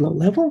relatively low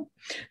level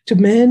to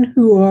men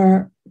who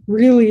are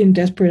really in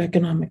desperate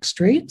economic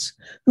straits,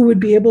 who would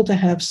be able to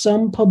have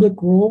some public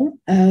role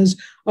as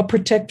a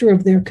protector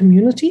of their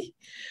community,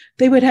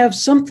 they would have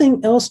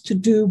something else to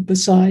do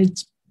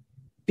besides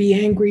be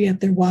angry at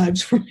their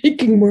wives for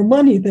making more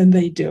money than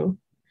they do.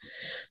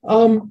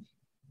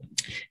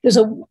 There's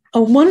a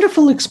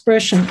wonderful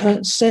expression,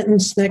 a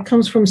sentence that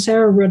comes from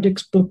Sarah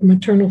Ruddick's book,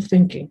 Maternal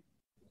Thinking.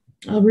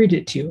 I'll read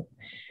it to you.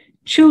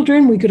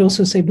 Children, we could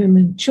also say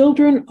women,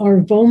 children are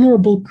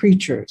vulnerable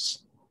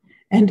creatures,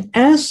 and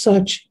as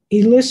such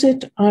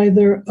elicit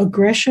either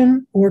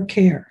aggression or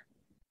care.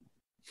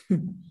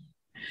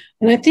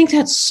 And I think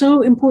that's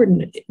so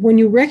important. When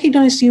you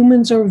recognize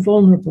humans are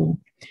vulnerable,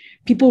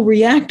 people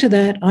react to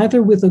that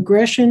either with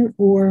aggression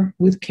or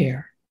with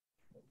care.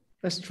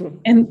 That's true.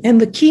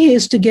 And the key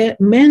is to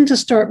get men to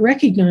start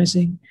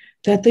recognizing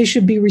that they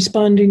should be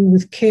responding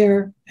with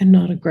care and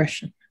not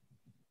aggression.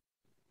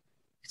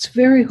 It's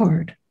very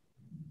hard.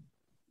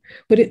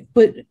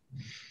 But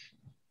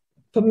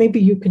maybe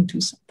you can do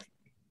something,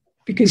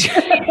 because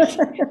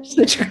you're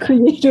such a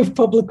creative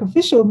public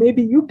official.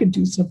 Maybe you could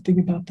do something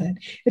about that.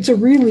 It's a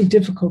really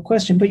difficult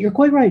question, but you're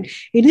quite right.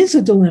 It is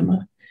a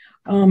dilemma.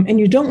 And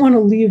you don't want to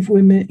leave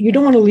women, you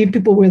don't want to leave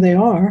people where they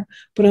are.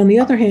 But on the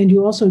other hand,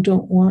 you also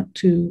don't want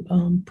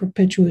to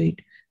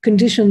perpetuate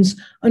conditions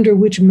under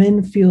which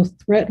men feel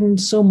threatened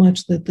so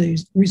much that they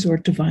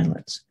resort to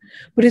violence.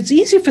 But it's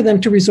easy for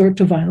them to resort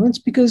to violence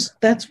because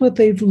that's what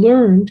they've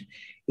learned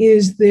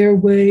is their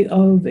way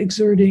of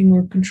exerting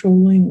or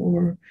controlling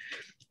or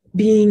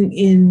being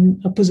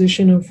in a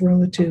position of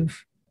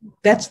relative.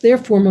 That's their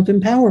form of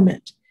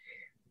empowerment.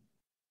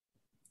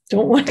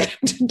 Don't want them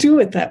to do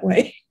it that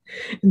way.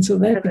 And so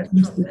that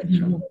becomes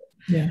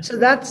yeah. So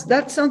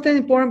that's something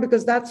important,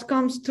 because that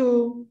comes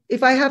to,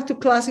 if I have to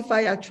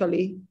classify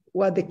actually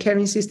what the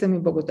caring system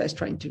in Bogota is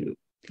trying to do.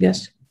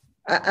 Yes.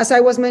 As I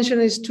was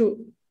mentioning, is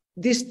to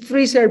these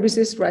three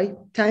services, right?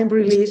 Time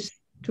release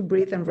to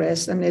breathe and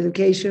rest, and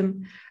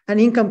education and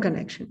income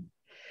connection.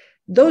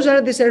 Those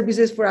are the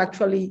services for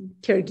actually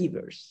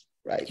caregivers,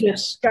 right?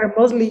 Yes. They are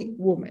mostly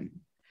women.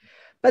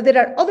 But there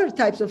are other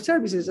types of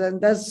services, and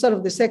that's sort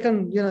of the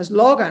second,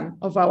 slogan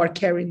of our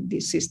caring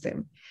this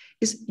system,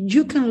 is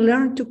you can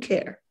learn to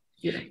care.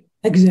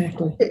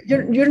 Exactly.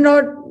 You're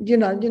not,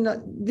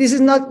 this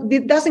is not,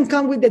 it doesn't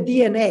come with the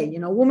DNA.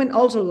 Women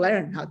also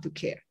learn how to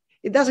care.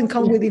 It doesn't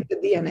come within the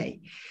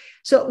DNA.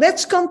 So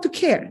let's come to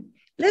care.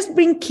 Let's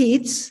bring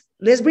kids.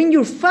 Let's bring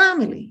your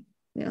family.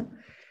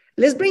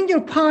 Let's bring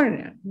your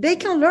partner. They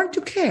can learn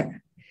to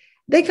care.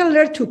 They can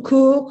learn to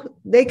cook.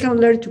 They can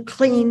learn to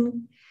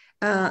clean.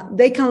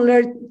 they can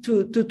learn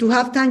to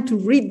have time to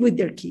read with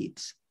their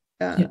kids,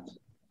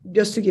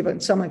 just to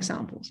give some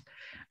examples.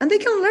 And they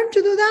can learn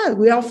to do that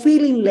without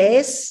feeling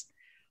less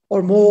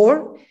or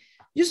more.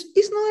 Just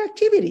it's another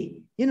activity,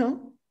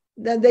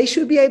 that they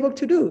should be able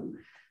to do.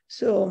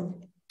 So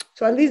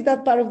at least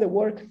that part of the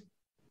work,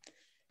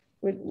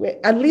 we're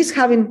at least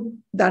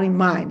having that in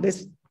mind.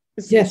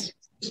 It's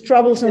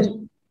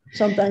troublesome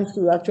sometimes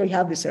to actually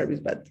have the service,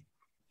 but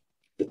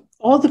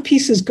all the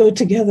pieces go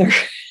together.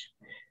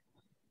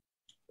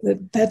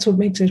 That's what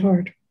makes it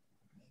hard.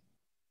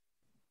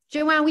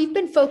 Joanne, we've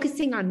been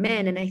focusing on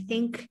men, and I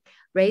think,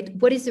 right,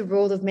 what is the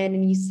role of men?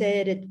 And you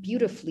said it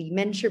beautifully.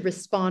 Men should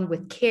respond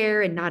with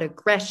care and not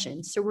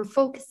aggression. So we're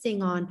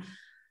focusing on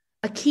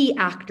a key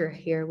actor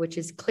here, which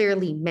is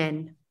clearly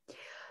men.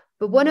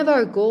 But one of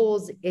our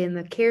goals in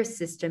the care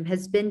system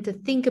has been to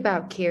think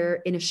about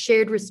care in a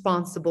shared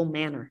responsible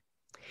manner,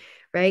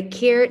 right?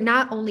 Care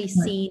not only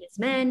seen as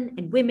men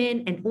and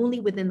women and only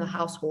within the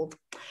household.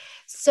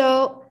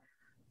 So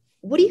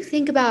what do you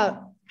think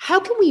about how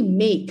can we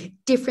make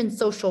different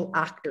social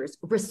actors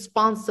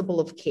responsible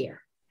of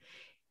care,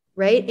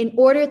 right? In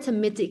order to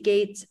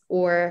mitigate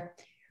or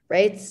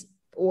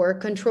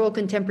control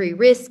contemporary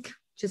risk,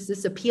 just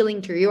this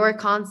appealing to your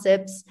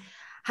concepts,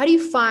 how do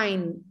you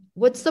find,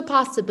 what's the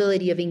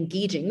possibility of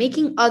engaging,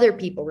 making other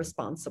people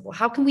responsible?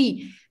 How can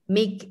we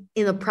make,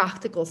 in a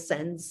practical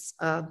sense,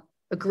 a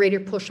greater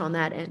push on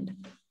that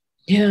end?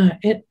 Yeah,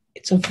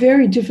 it's a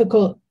very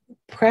difficult,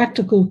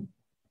 practical,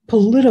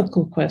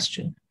 political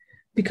question,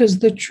 because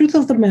the truth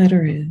of the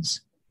matter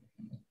is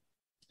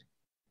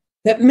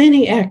that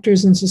many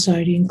actors in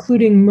society,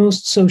 including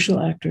most social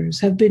actors,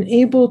 have been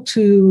able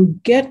to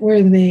get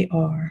where they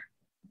are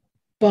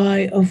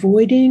by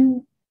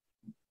avoiding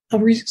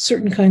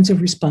certain kinds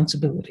of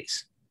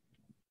responsibilities.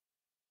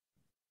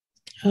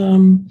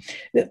 One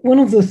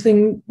of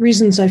the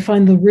reasons I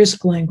find the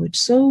risk language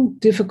so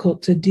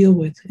difficult to deal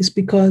with is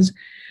because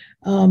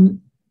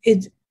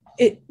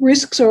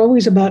risks are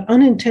always about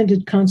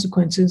unintended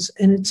consequences,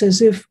 and it's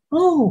as if,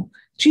 oh,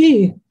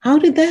 gee, how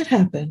did that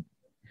happen?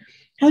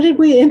 How did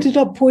we ended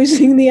up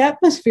poisoning the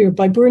atmosphere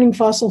by burning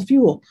fossil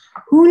fuel?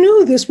 Who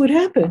knew this would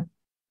happen?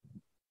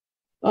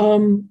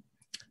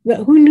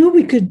 Who knew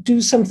we could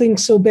do something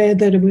so bad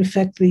that it would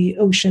affect the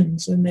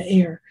oceans and the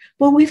air?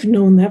 Well, we've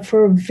known that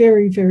for a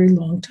very, very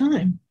long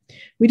time.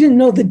 We didn't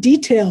know the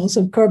details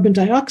of carbon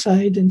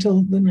dioxide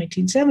until the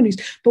 1970s,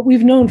 but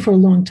we've known for a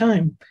long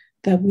time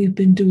that we've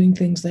been doing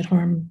things that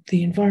harm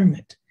the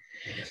environment.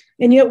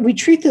 And yet we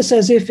treat this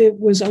as if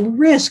it was a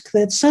risk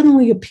that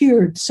suddenly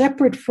appeared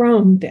separate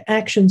from the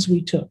actions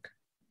we took.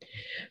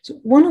 So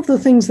one of the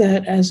things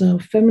that, as a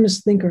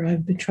feminist thinker,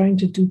 I've been trying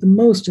to do the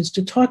most is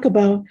to talk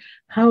about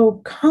how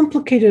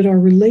complicated our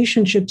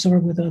relationships are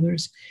with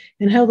others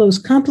and how those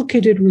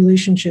complicated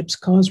relationships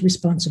cause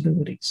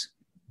responsibilities.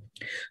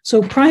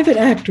 So private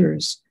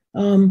actors,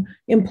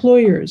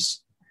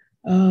 employers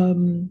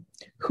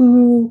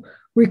who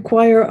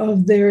require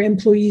of their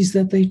employees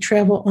that they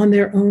travel on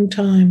their own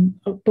time.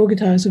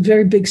 Bogota is a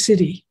very big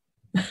city.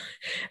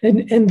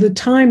 and the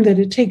time that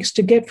it takes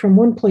to get from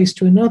one place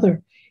to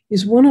another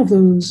is one of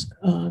those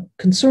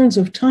concerns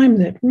of time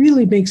that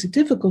really makes it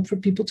difficult for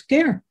people to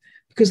care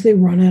because they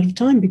run out of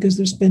time because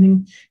they're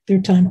spending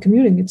their time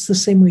commuting. It's the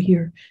same way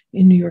here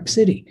in New York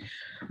City.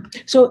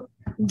 So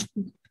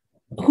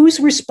who's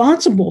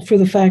responsible for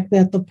the fact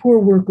that the poor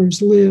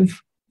workers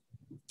live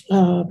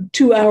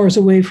 2 hours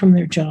away from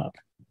their job?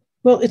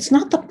 Well, it's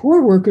not the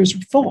poor workers'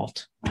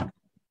 fault,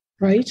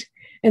 right?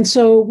 And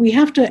so we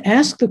have to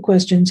ask the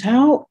questions,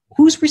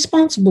 who's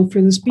responsible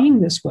for this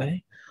being this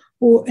way?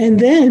 And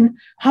then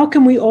how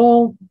can we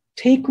all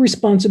take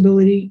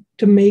responsibility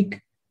to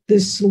make to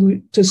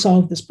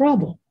solve this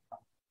problem?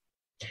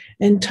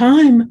 And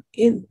time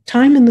in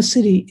the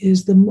city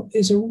is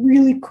a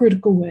really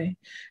critical way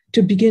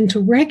to begin to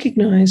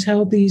recognize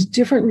how these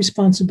different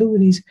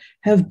responsibilities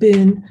have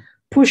been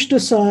pushed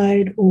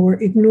aside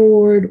or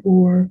ignored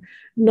or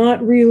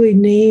not really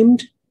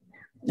named.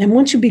 And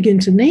once you begin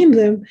to name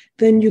them,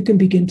 then you can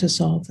begin to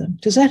solve them.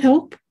 Does that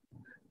help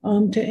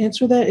to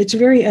answer that? It's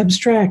very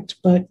abstract,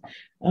 but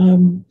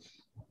the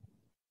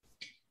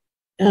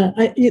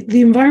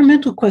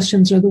environmental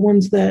questions are the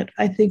ones that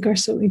I think are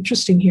so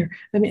interesting here.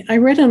 I mean, I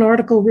read an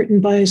article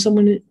written by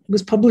someone that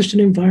was published in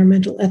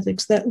Environmental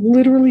Ethics that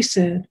literally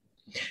said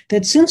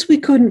that since we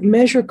couldn't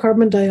measure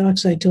carbon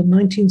dioxide till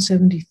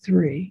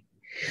 1973,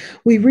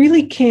 we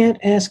really can't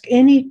ask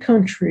any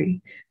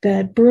country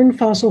that burned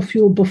fossil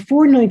fuel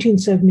before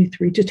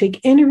 1973 to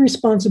take any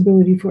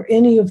responsibility for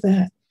any of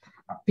that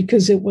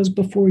because it was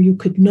before you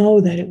could know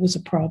that it was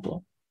a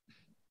problem.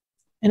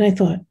 And I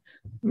thought,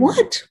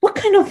 what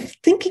kind of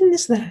thinking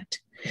is that?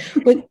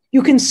 But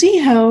you can see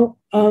how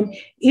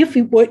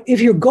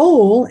if your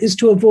goal is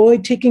to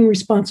avoid taking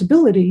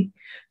responsibility,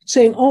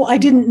 saying, oh, I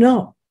didn't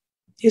know,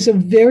 is a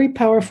very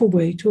powerful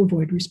way to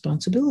avoid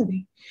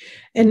responsibility.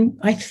 And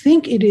I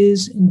think it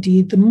is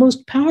indeed the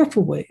most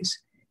powerful ways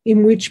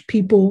in which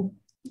people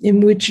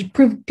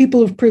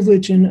of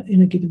privilege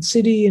in a given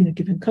city, in a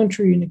given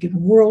country, in a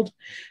given world,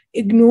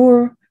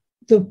 ignore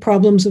the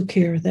problems of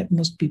care that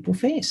most people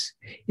face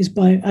is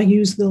by, I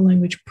use the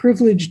language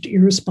privileged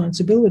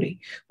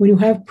irresponsibility. When you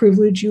have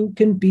privilege, you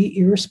can be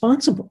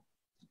irresponsible.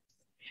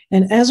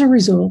 And as a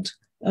result,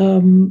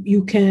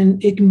 you can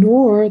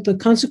ignore the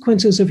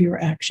consequences of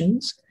your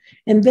actions.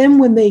 And then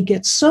when they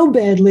get so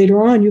bad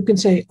later on, you can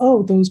say,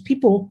 oh, those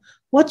people,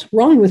 what's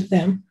wrong with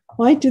them?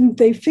 Why didn't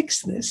they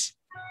fix this?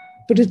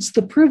 But it's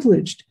the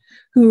privileged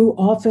who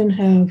often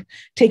have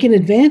taken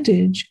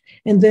advantage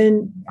and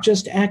then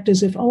just act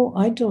as if, oh,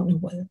 I don't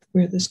know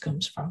where this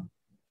comes from.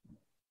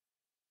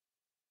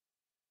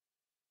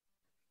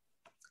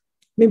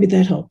 Maybe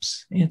that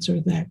helps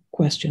answer that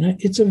question.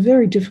 It's a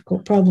very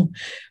difficult problem.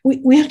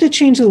 We have to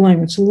change the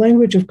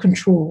language of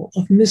control,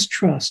 of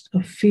mistrust,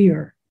 of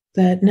fear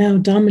that now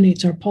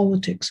dominates our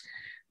politics.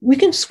 We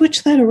can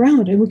switch that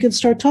around and we can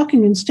start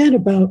talking instead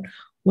about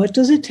what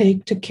does it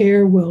take to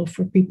care well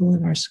for people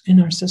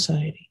in our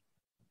society.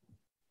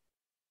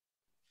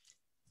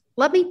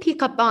 Let me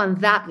pick up on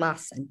that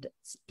last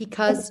sentence,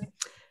 because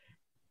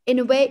in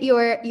a way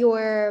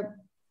you're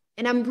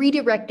and I'm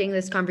redirecting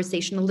this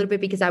conversation a little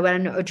bit because I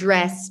want to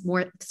address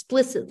more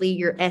explicitly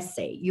your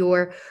essay,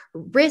 your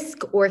risk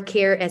or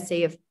care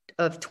essay of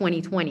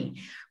 2020,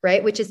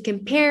 right? Which is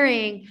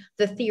comparing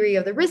the theory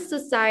of the risk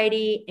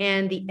society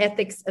and the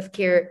ethics of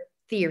care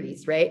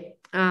theories, right?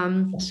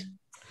 Yes.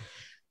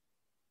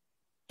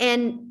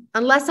 And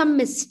unless I'm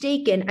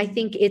mistaken, I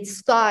think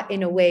it's thought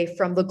in a way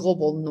from the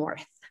global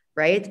north,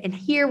 right? And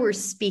here we're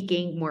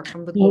speaking more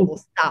from the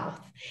global south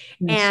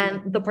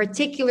and the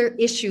particular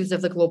issues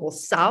of the global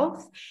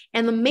south.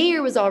 And the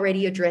mayor was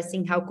already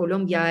addressing how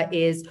Colombia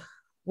is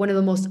one of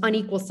the most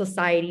unequal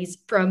societies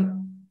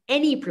from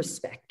any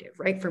perspective,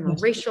 right? From a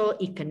racial,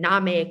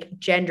 economic,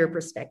 gender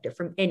perspective,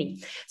 from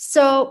any.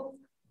 So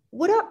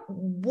what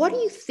do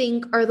you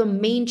think are the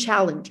main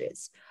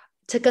challenges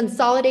to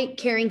consolidate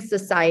caring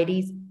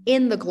societies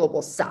in the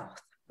global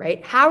south?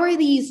 Right? How are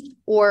these,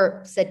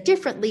 or said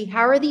differently,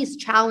 how are these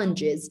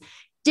challenges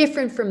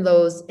different from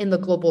those in the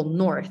global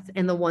north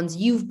and the ones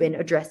you've been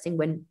addressing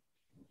when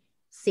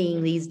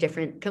seeing these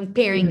different,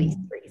 comparing these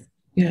three?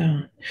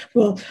 Yeah.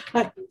 Well,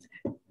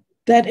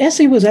 that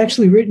essay was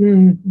actually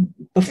written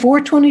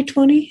before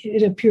 2020.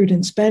 It appeared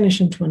in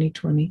Spanish in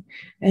 2020.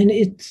 And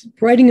it's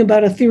writing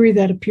about a theory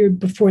that appeared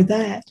before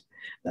that.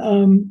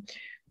 And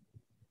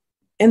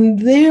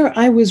there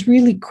I was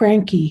really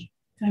cranky.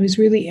 I was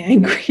really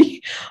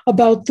angry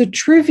about the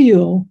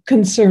trivial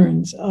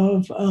concerns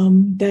of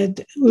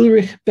that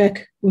Ulrich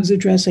Beck was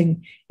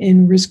addressing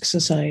in Risk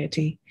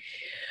Society.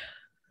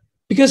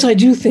 Because I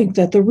do think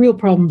that the real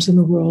problems in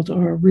the world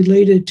are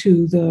related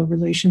to the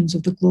relations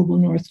of the global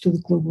north to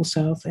the global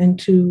south, and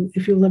to,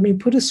 if you'll let me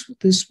put it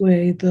this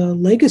way, the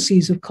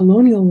legacies of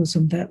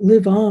colonialism that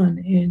live on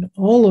in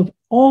all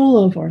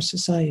of our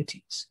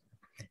societies.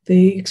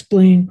 They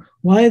explain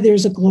why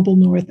there's a global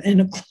north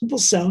and a global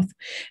south,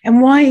 and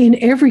why in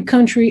every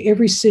country,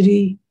 every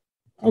city,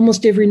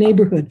 almost every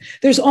neighborhood,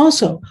 there's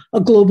also a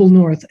global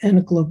north and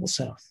a global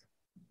south,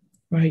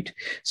 right?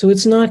 So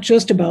it's not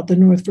just about the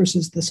north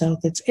versus the south.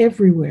 It's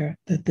everywhere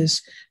that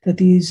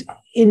these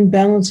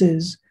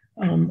imbalances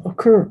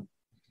occur.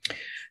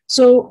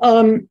 So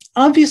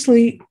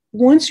obviously,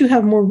 once you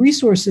have more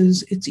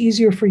resources, it's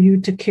easier for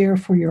you to care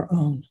for your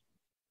own.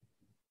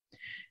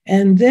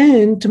 And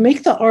then to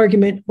make the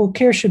argument, well,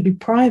 care should be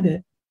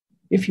private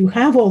if you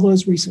have all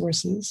those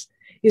resources,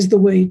 is the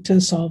way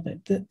to solve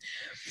it.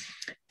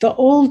 The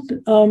old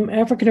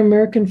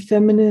African-American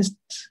feminist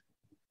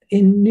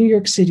in New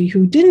York City,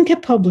 who didn't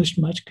get published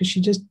much because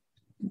she just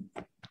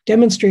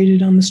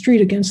demonstrated on the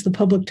street against the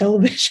public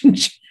television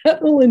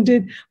channel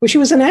and she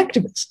was an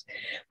activist.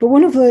 But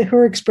one of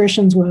her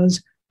expressions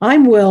was,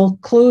 "I'm well,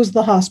 close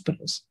the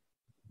hospitals."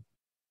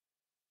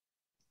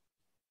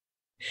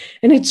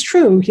 And it's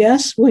true,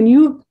 yes. When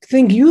you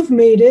think you've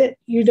made it,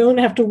 you don't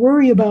have to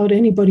worry about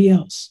anybody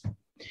else.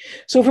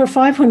 So for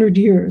 500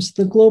 years,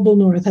 the global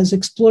north has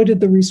exploited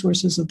the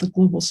resources of the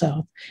global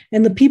south.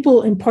 And the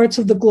people in parts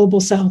of the global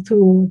south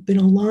who have been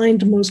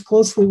aligned most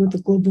closely with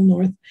the global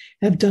north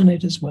have done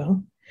it as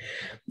well.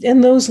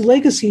 And those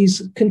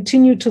legacies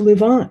continue to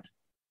live on.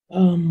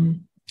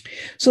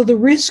 So the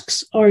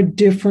risks are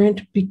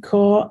different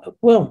because,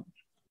 well,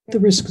 the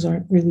risks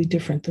aren't really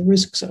different. The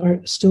risks are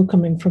still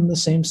coming from the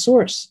same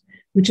source,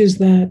 which is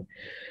that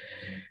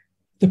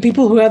the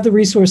people who have the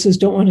resources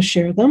don't want to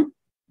share them.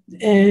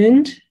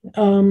 And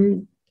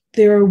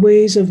there are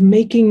ways of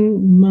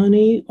making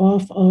money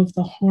off of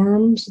the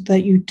harms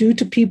that you do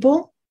to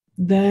people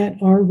that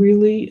are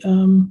really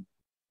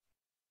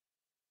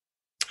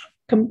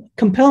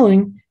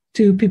compelling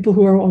to people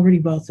who are already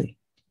wealthy.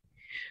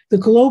 The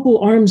global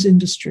arms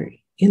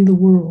industry in the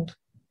world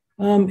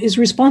is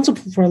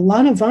responsible for a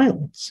lot of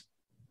violence.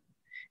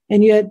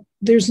 And yet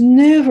there's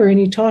never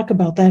any talk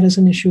about that as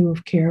an issue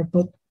of care,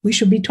 but we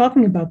should be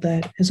talking about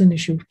that as an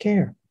issue of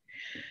care.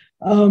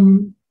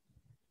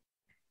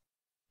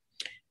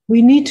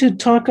 We need to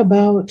talk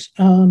about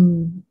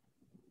time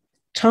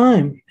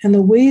and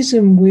the ways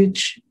in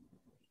which,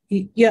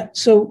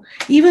 so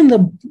even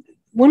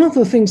one of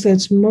the things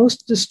that's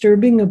most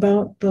disturbing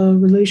about the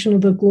relation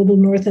of the global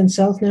North and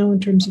South now in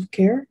terms of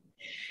care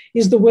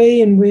is the way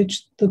in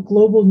which the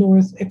global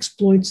North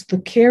exploits the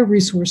care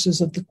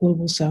resources of the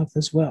global South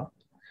as well.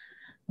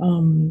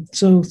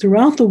 So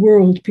throughout the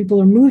world, people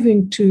are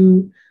moving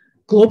to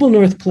global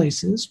North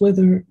places,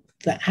 whether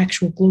the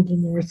actual global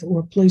North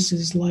or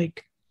places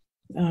like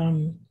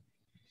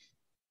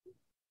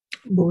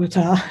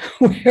Bogota,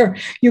 where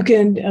you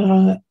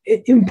can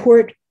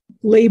import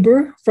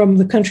labor from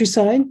the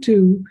countryside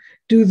to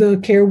do the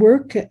care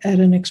work at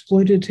an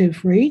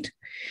exploitative rate.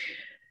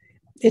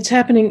 It's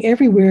happening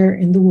everywhere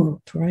in the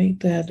world, right?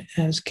 That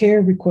as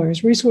care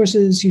requires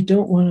resources, you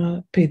don't want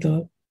to pay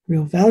the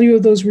real value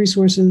of those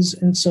resources,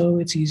 and so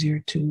it's easier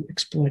to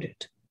exploit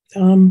it.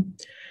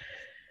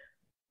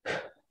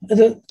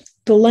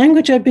 The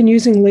language I've been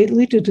using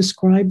lately to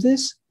describe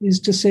this is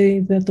to say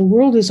that the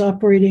world is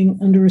operating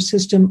under a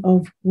system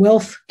of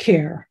wealth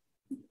care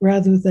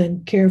rather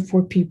than care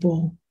for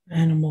people,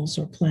 animals,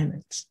 or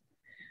planets.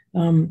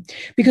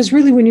 Because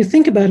really, when you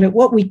think about it,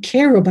 what we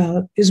care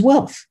about is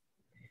wealth.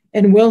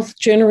 And wealth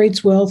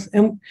generates wealth.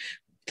 And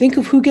think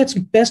of who gets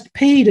best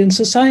paid in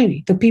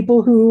society, the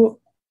people who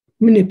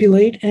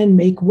manipulate and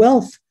make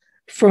wealth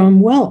from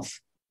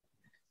wealth.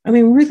 I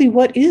mean, really,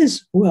 what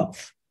is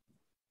wealth?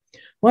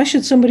 Why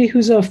should somebody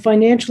who's a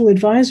financial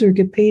advisor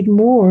get paid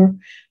more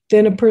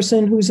than a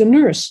person who's a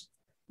nurse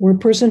or a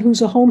person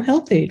who's a home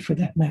health aide, for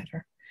that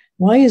matter?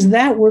 Why is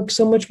that work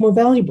so much more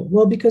valuable?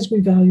 Well, because we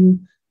value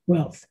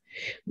wealth.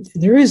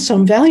 There is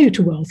some value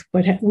to wealth,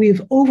 but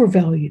we've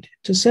overvalued it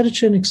to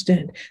such an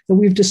extent that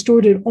we've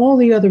distorted all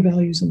the other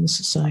values in the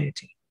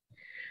society.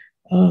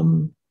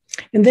 And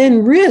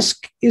then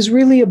risk is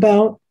really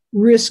about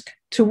risk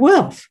to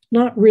wealth,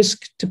 not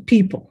risk to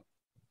people.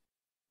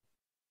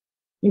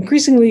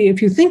 Increasingly,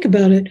 if you think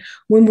about it,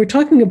 when we're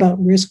talking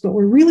about risk, what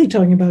we're really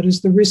talking about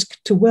is the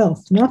risk to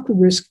wealth, not the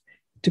risk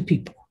to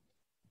people.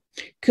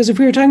 Because if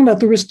we were talking about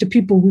the risk to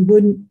people,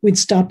 we'd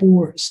stop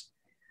wars.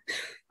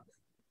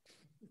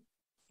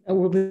 That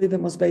would be the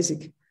most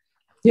basic.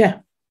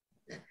 Yeah.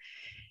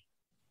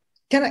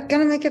 Can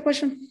I make a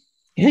question?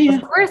 Yeah.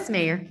 Of course,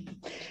 Mayor.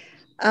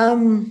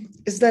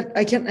 Is that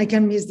I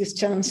can miss this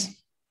chance.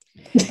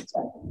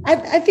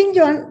 I think,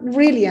 Joan,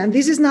 really, and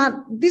this is not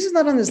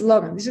on the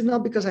slogan. This is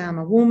not because I am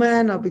a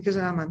woman or because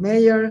I am a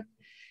mayor.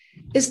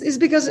 It's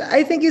because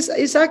I think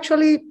it's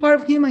actually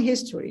part of human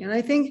history. And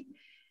I think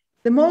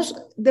the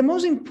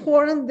most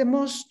important, the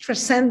most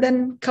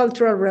transcendent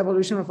cultural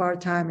revolution of our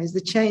time is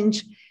the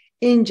change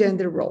in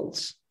gender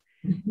roles,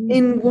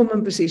 in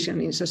woman position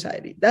in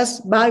society. That's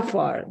by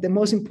far the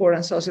most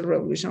important social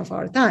revolution of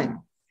our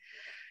time.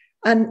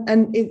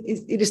 And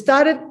it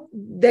started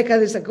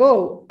decades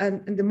ago,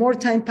 and the more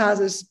time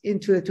passes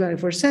into the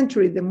 21st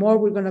century, the more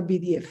we're going to be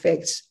the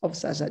effects of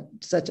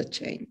such a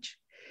change.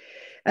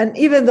 And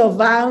even though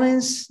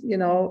violence,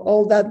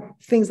 all that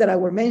things that I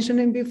were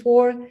mentioning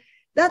before,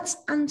 that's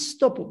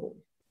unstoppable.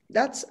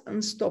 That's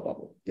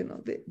unstoppable.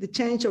 The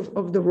change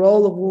of the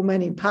role of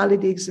women in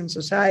politics and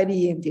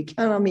society and the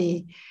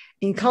economy,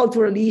 in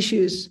cultural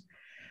issues,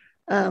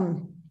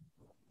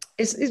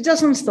 it's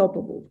just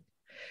unstoppable.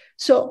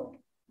 So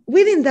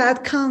within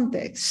that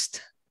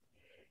context,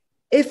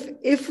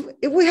 if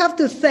we have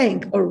to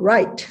think or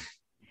write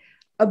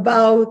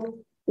about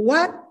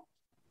what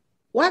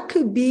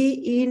could be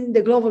in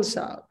the global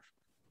South,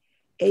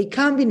 a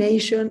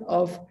combination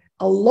of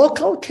a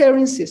local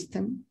caring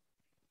system,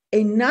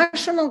 a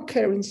national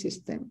caring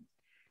system,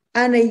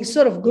 and a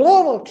sort of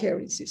global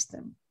caring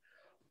system,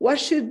 what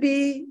should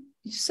be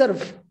sort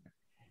of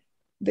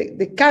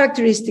the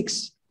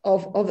characteristics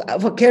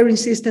of a caring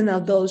system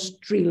at those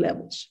three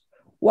levels?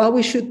 What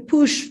we should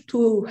push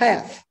to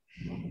have,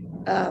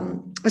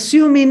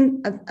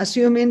 assuming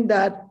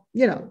that,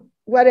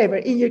 whatever,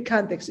 in your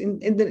context,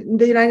 in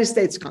the United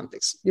States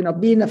context,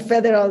 being a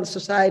federal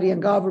society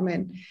and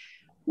government,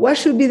 what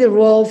should be the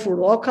role for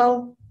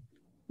local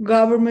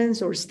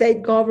governments or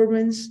state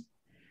governments?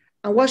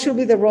 And what should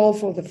be the role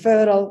for the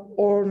federal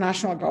or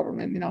national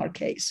government in our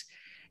case,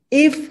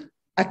 if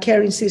a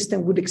caring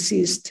system would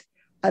exist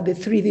at the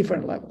three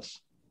different levels?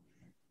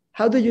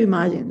 How do you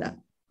imagine that?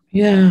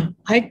 Yeah,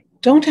 I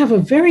don't have a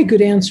very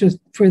good answer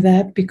for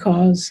that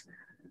because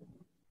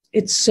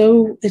it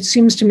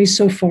seems to me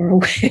so far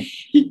away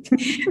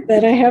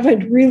that I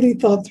haven't really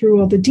thought through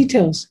all the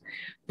details.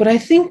 But I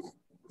think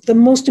the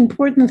most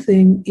important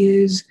thing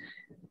is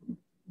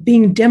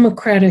being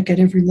democratic at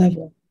every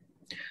level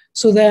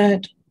so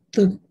that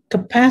the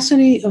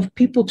capacity of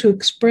people to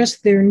express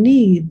their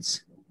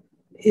needs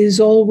is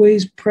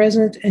always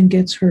present and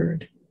gets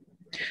heard.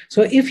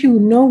 So if you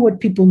know what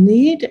people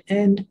need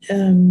and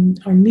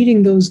are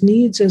meeting those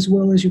needs as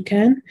well as you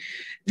can,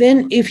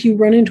 then if you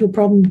run into a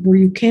problem where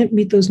you can't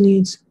meet those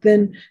needs,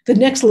 then the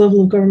next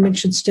level of government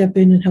should step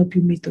in and help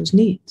you meet those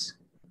needs.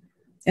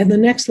 And the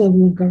next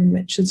level of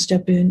government should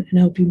step in and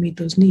help you meet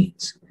those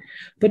needs.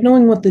 But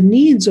knowing what the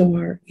needs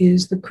are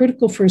is the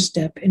critical first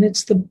step, and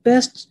it's the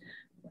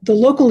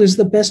local is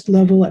the best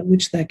level at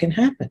which that can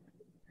happen.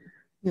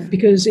 Yeah.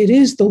 Because it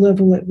is the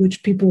level at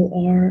which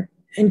people are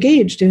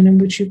engaged in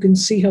which you can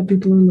see how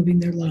people are living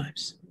their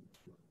lives.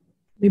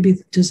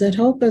 Maybe, does that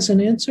help as an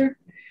answer?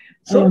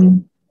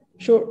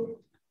 Sure.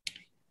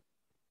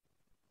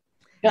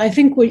 I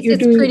think what you're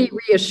doing... It's pretty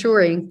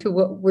reassuring to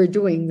what we're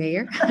doing,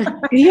 Mayor.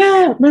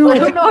 Yeah. No, I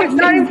don't know if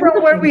starting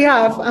from where we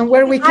have and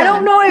where we can. I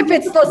don't know if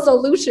it's the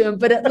solution,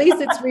 but at least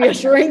it's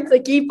reassuring to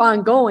keep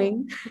on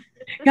going.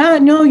 Yeah,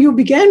 no, you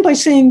began by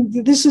saying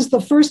that this is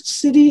the first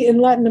city in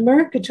Latin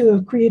America to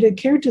have created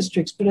care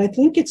districts, but I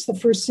think it's the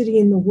first city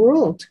in the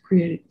world to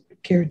create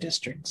care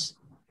districts.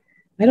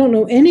 I don't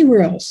know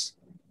anywhere else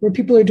where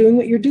people are doing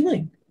what you're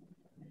doing.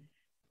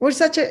 We're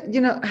such a,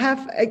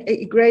 have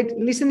a great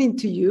listening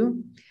to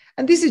you.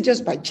 And this is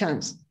just by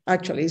chance,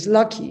 actually. It's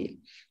lucky.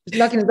 It's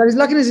luckiness, but it's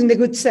luckiness in the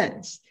good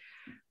sense.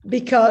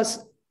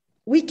 Because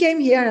we came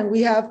here and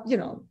we have,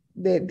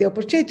 the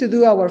opportunity to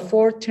do our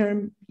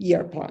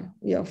 4-year plan,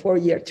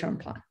 4-year term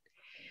plan.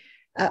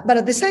 But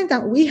at the same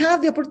time, we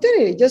have the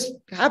opportunity, just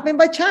happened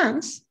by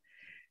chance,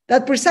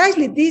 that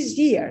precisely this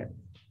year,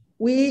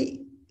 we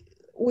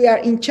are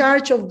in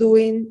charge of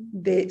doing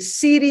the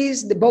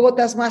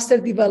Bogota's master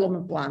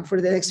development plan for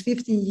the next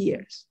 15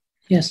 years.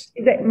 Yes.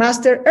 The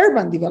master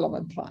urban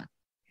development plan.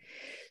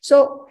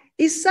 So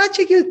it's such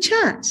a good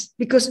chance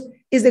because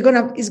it's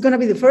going to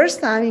be the first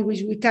time in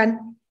which we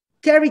can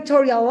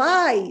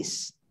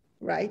territorialize,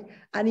 right,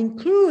 and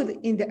include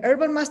in the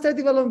urban master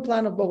development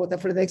plan of Bogota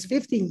for the next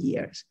 15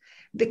 years,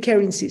 the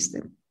caring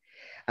system.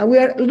 And we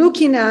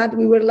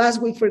were last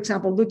week, for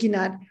example, looking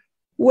at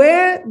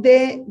where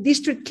the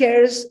district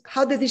cares,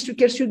 how the district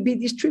cares should be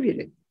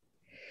distributed.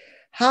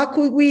 How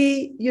could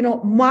we,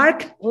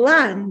 mark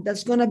land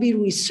that's going to be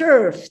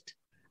reserved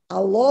at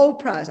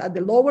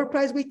the lower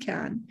price we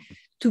can,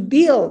 to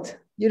build,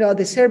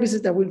 the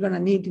services that we're going to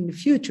need in the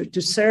future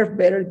to serve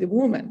better the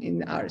women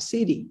in our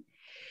city,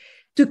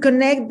 to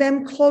connect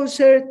them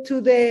closer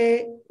to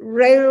the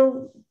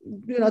rail,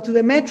 to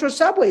the metro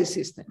subway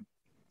system,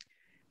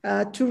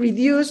 to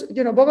reduce,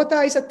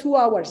 Bogota is a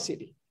 2-hour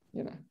city,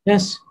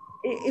 Yes.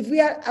 If we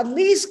at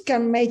least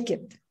can make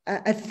it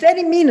a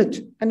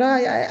 30-minute, and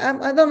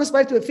I don't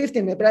aspire to a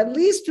 15-minute, but at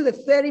least to the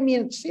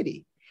 30-minute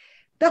city,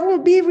 that will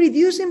be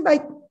reducing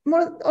by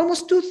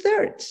almost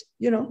 2/3,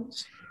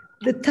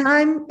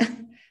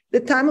 the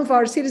time of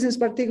our citizens,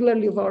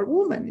 particularly of our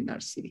women in our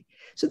city.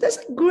 So that's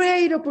a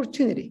great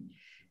opportunity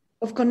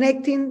of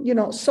connecting,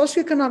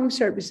 socioeconomic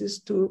services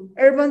to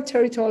urban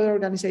territorial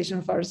organization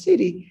of our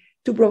city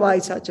to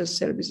provide such as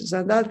services.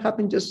 And that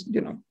happened just,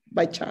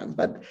 by chance,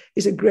 but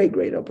it's a great,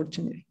 great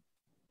opportunity.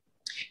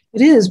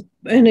 It is,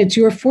 and it's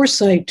your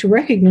foresight to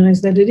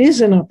recognize that it is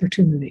an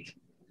opportunity.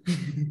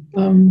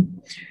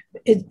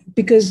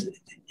 Because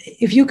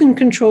if you can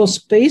control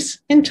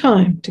space and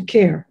time to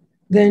care,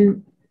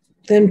 then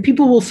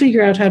people will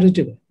figure out how to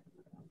do it.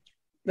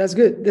 That's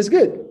good. That's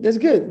good. That's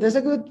good. That's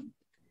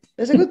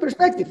a good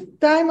perspective.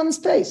 Time and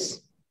space,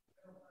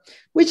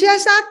 which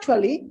is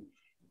actually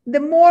the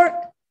more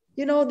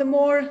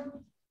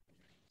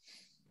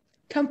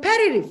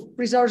competitive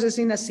resources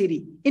in a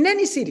city, in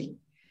any city.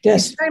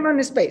 Yes. It's time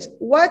and space.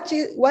 What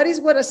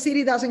a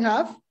city doesn't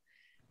have?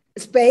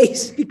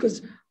 Space,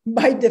 because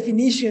by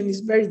definition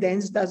is very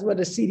dense. That's what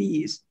a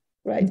city is,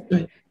 right?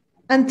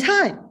 And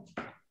time.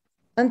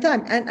 And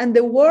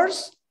the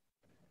worse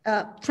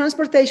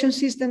transportation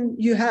system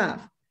you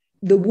have,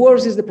 the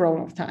worse is the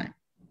problem of time.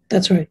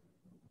 That's right.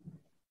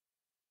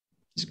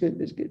 It's good.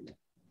 That's good.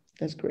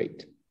 That's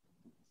great.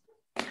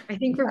 I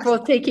think we're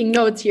both taking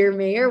notes here,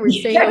 Mayor. We're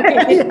saying,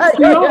 okay,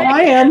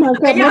 I am. we're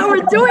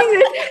doing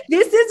this.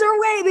 This is our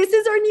way. This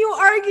is our new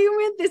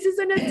argument. This is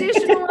an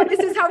additional one.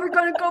 This is how we're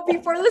going to go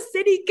before the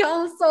city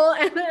council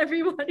and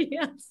everybody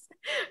else.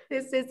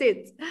 This is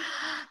it.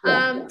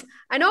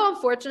 I know,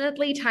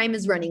 unfortunately, time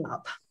is running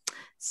up.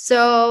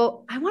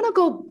 So I want to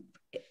go,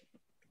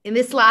 in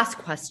this last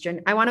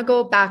question, I want to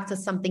go back to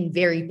something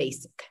very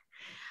basic.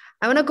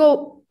 I want to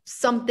go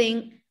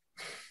something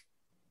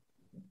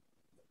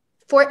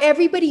for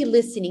everybody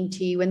listening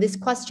to you, and this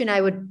question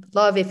I would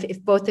love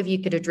if both of you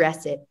could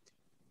address it.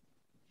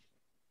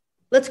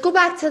 Let's go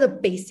back to the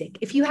basic.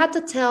 If you had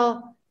to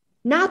tell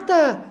not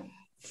the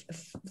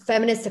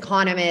feminist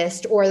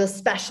economist or the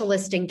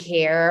specialist in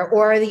care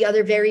or the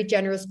other very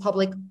generous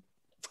public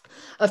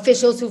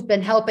officials who've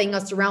been helping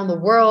us around the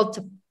world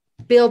to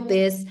build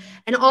this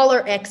and all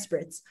our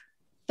experts,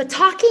 but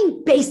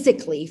talking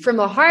basically from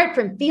the heart,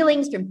 from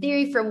feelings, from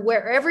theory, from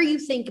wherever you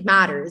think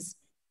matters,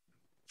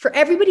 for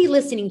everybody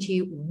listening to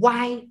you,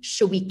 why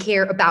should we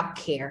care about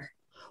care?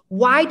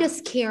 Why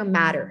does care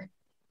matter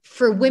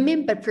for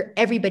women, but for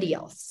everybody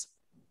else?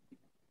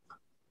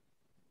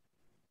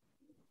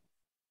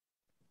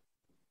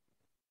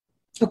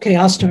 Okay,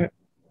 I'll start.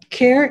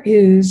 Care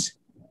is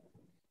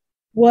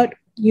what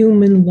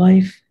human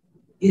life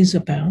is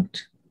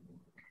about.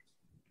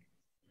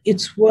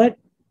 It's what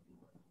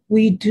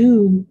we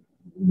do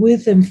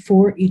with and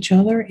for each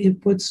other. It's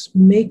what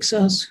makes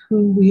us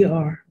who we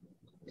are.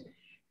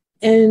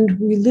 And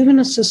we live in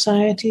a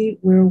society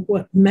where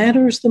what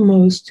matters the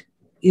most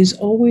is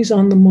always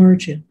on the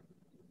margin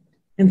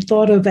and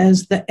thought of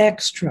as the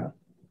extra.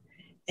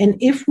 And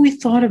if we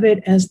thought of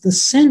it as the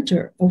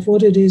center of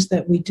what it is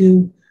that we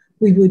do,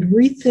 we would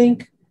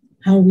rethink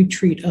how we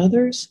treat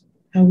others,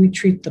 how we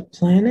treat the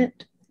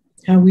planet,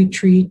 how we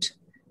treat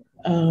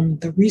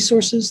the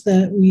resources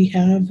that we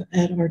have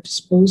at our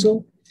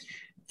disposal.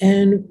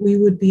 And we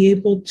would be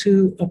able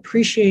to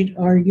appreciate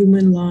our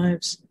human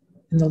lives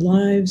and the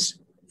lives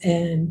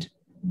and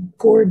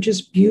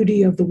gorgeous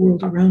beauty of the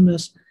world around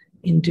us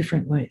in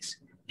different ways,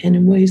 and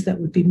in ways that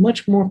would be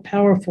much more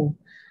powerful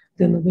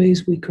than the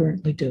ways we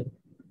currently do.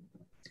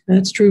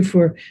 That's true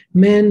for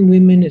men,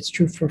 women, it's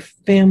true for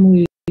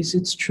families,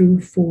 it's true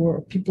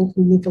for people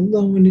who live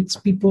alone, it's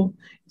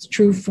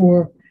true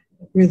for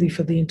really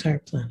for the entire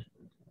planet.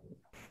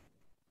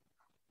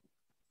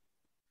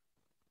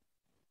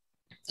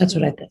 That's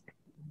what I think.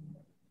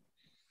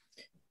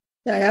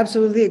 Yeah, I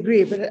absolutely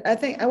agree. But I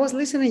think I was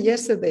listening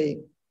yesterday.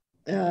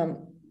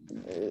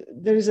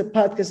 There is a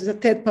podcast, it's a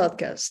TED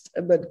podcast,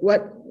 but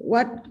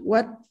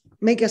what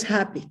makes us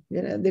happy?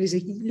 You know, there is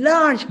a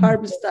large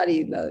Harvard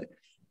study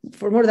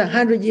for more than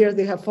 100 years.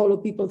 They have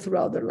followed people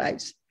throughout their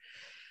lives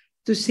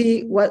to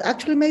see what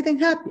actually made them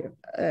happier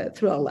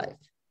throughout life.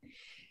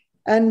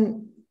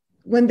 And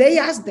when they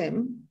asked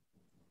them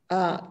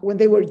when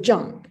they were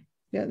young,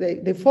 you know,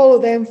 they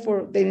followed them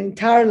for their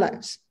entire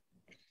lives.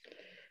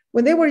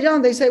 When they were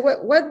young, they say,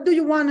 what do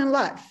you want in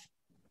life?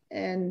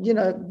 And, you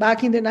know,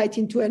 back in the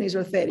 1920s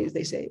or 30s,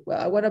 they say,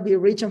 well, I want to be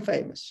rich and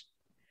famous.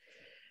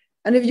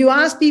 And if you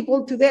ask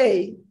people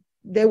today,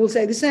 they will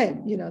say the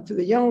same, you know, to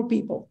the younger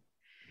people.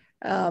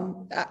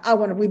 I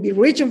want to be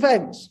rich and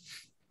famous.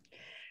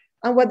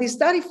 And what the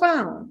study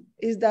found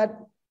is that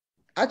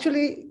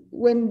actually,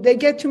 when they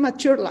get to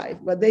mature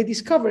life, what they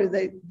discovered,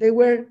 they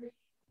were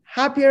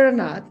happier or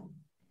not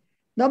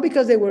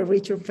because they were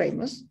rich or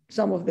famous.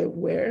 Some of them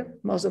were,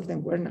 most of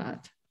them were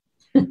not,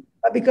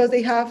 but because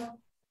they have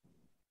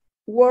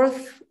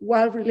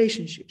worthwhile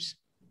relationships,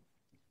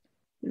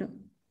 you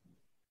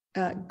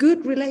know,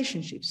 good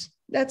relationships.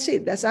 That's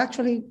it. That's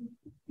actually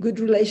good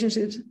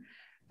relationships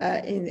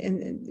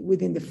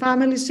within the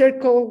family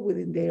circle,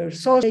 within their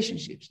social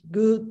relationships,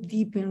 good,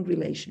 deepened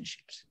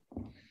relationships.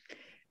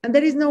 And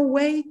there is no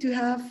way to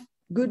have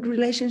good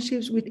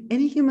relationships with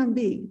any human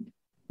being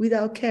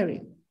without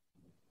caring.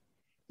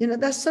 You know,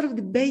 that's sort of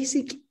the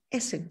basic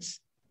essence.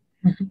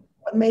 Mm-hmm.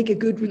 What make a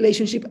good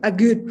relationship a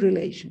good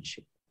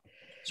relationship.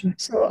 Right.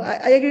 So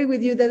I agree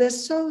with you that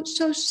that's so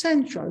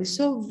central, it's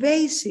so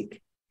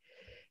basic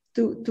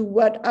to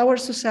what our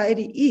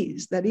society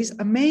is. That is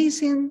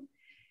amazing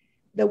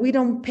that we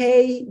don't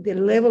pay the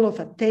level of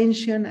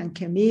attention and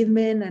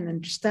commitment and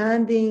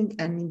understanding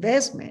and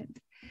investment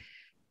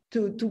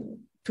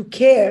to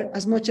care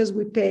as much as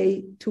we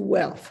pay to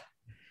wealth.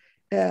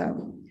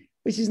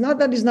 Which is not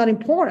that it's not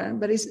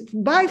important, but it's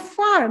by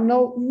far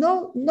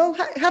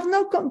have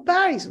no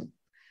comparison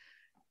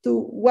to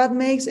what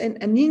makes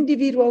an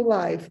individual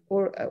life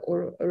or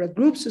a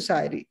group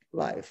society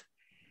life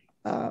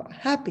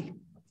happy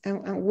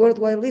and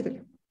worthwhile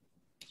living.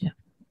 Yeah.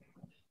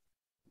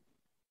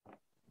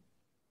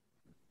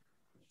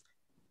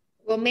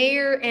 Well,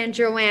 Mayor and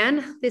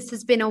Joanne, this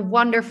has been a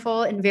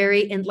wonderful and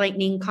very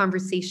enlightening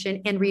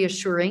conversation and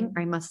reassuring,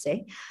 I must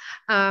say.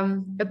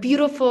 A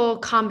beautiful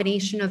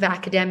combination of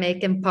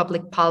academic and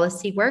public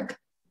policy work.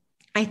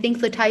 I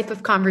think the type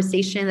of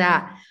conversation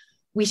that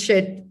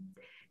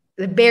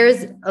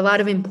bears a lot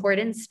of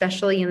importance,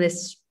 especially in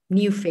this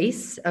new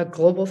phase, a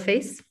global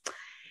phase.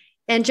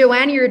 And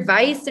Joanne, your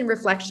advice and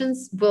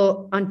reflections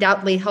will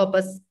undoubtedly help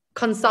us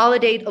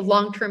consolidate a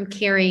long-term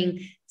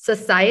caring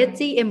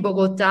society in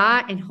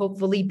Bogota and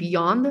hopefully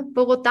beyond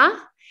Bogota,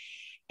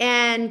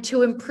 and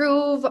to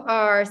improve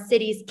our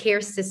city's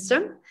care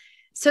system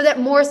so that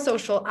more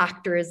social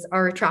actors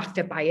are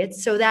attracted by it,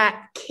 so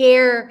that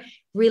care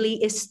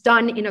really is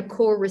done in a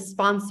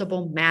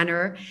co-responsible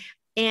manner,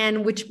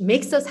 and which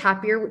makes us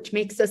happier, which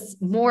makes us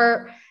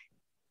more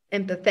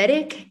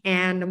empathetic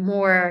and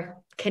more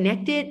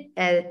connected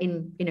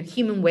in a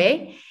human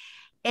way,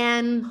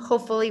 and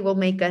hopefully will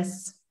make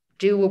us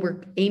do what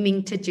we're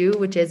aiming to do,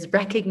 which is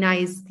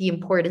recognize the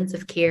importance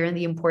of care and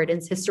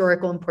the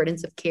historical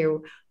importance of care,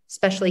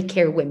 especially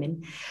care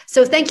women.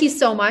 So thank you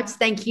so much.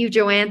 Thank you,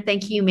 Joanne.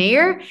 Thank you,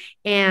 Mayor.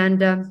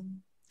 And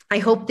I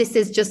hope this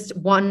is just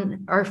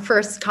our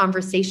first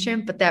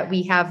conversation, but that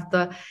we have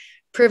the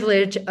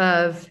privilege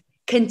of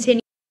continuing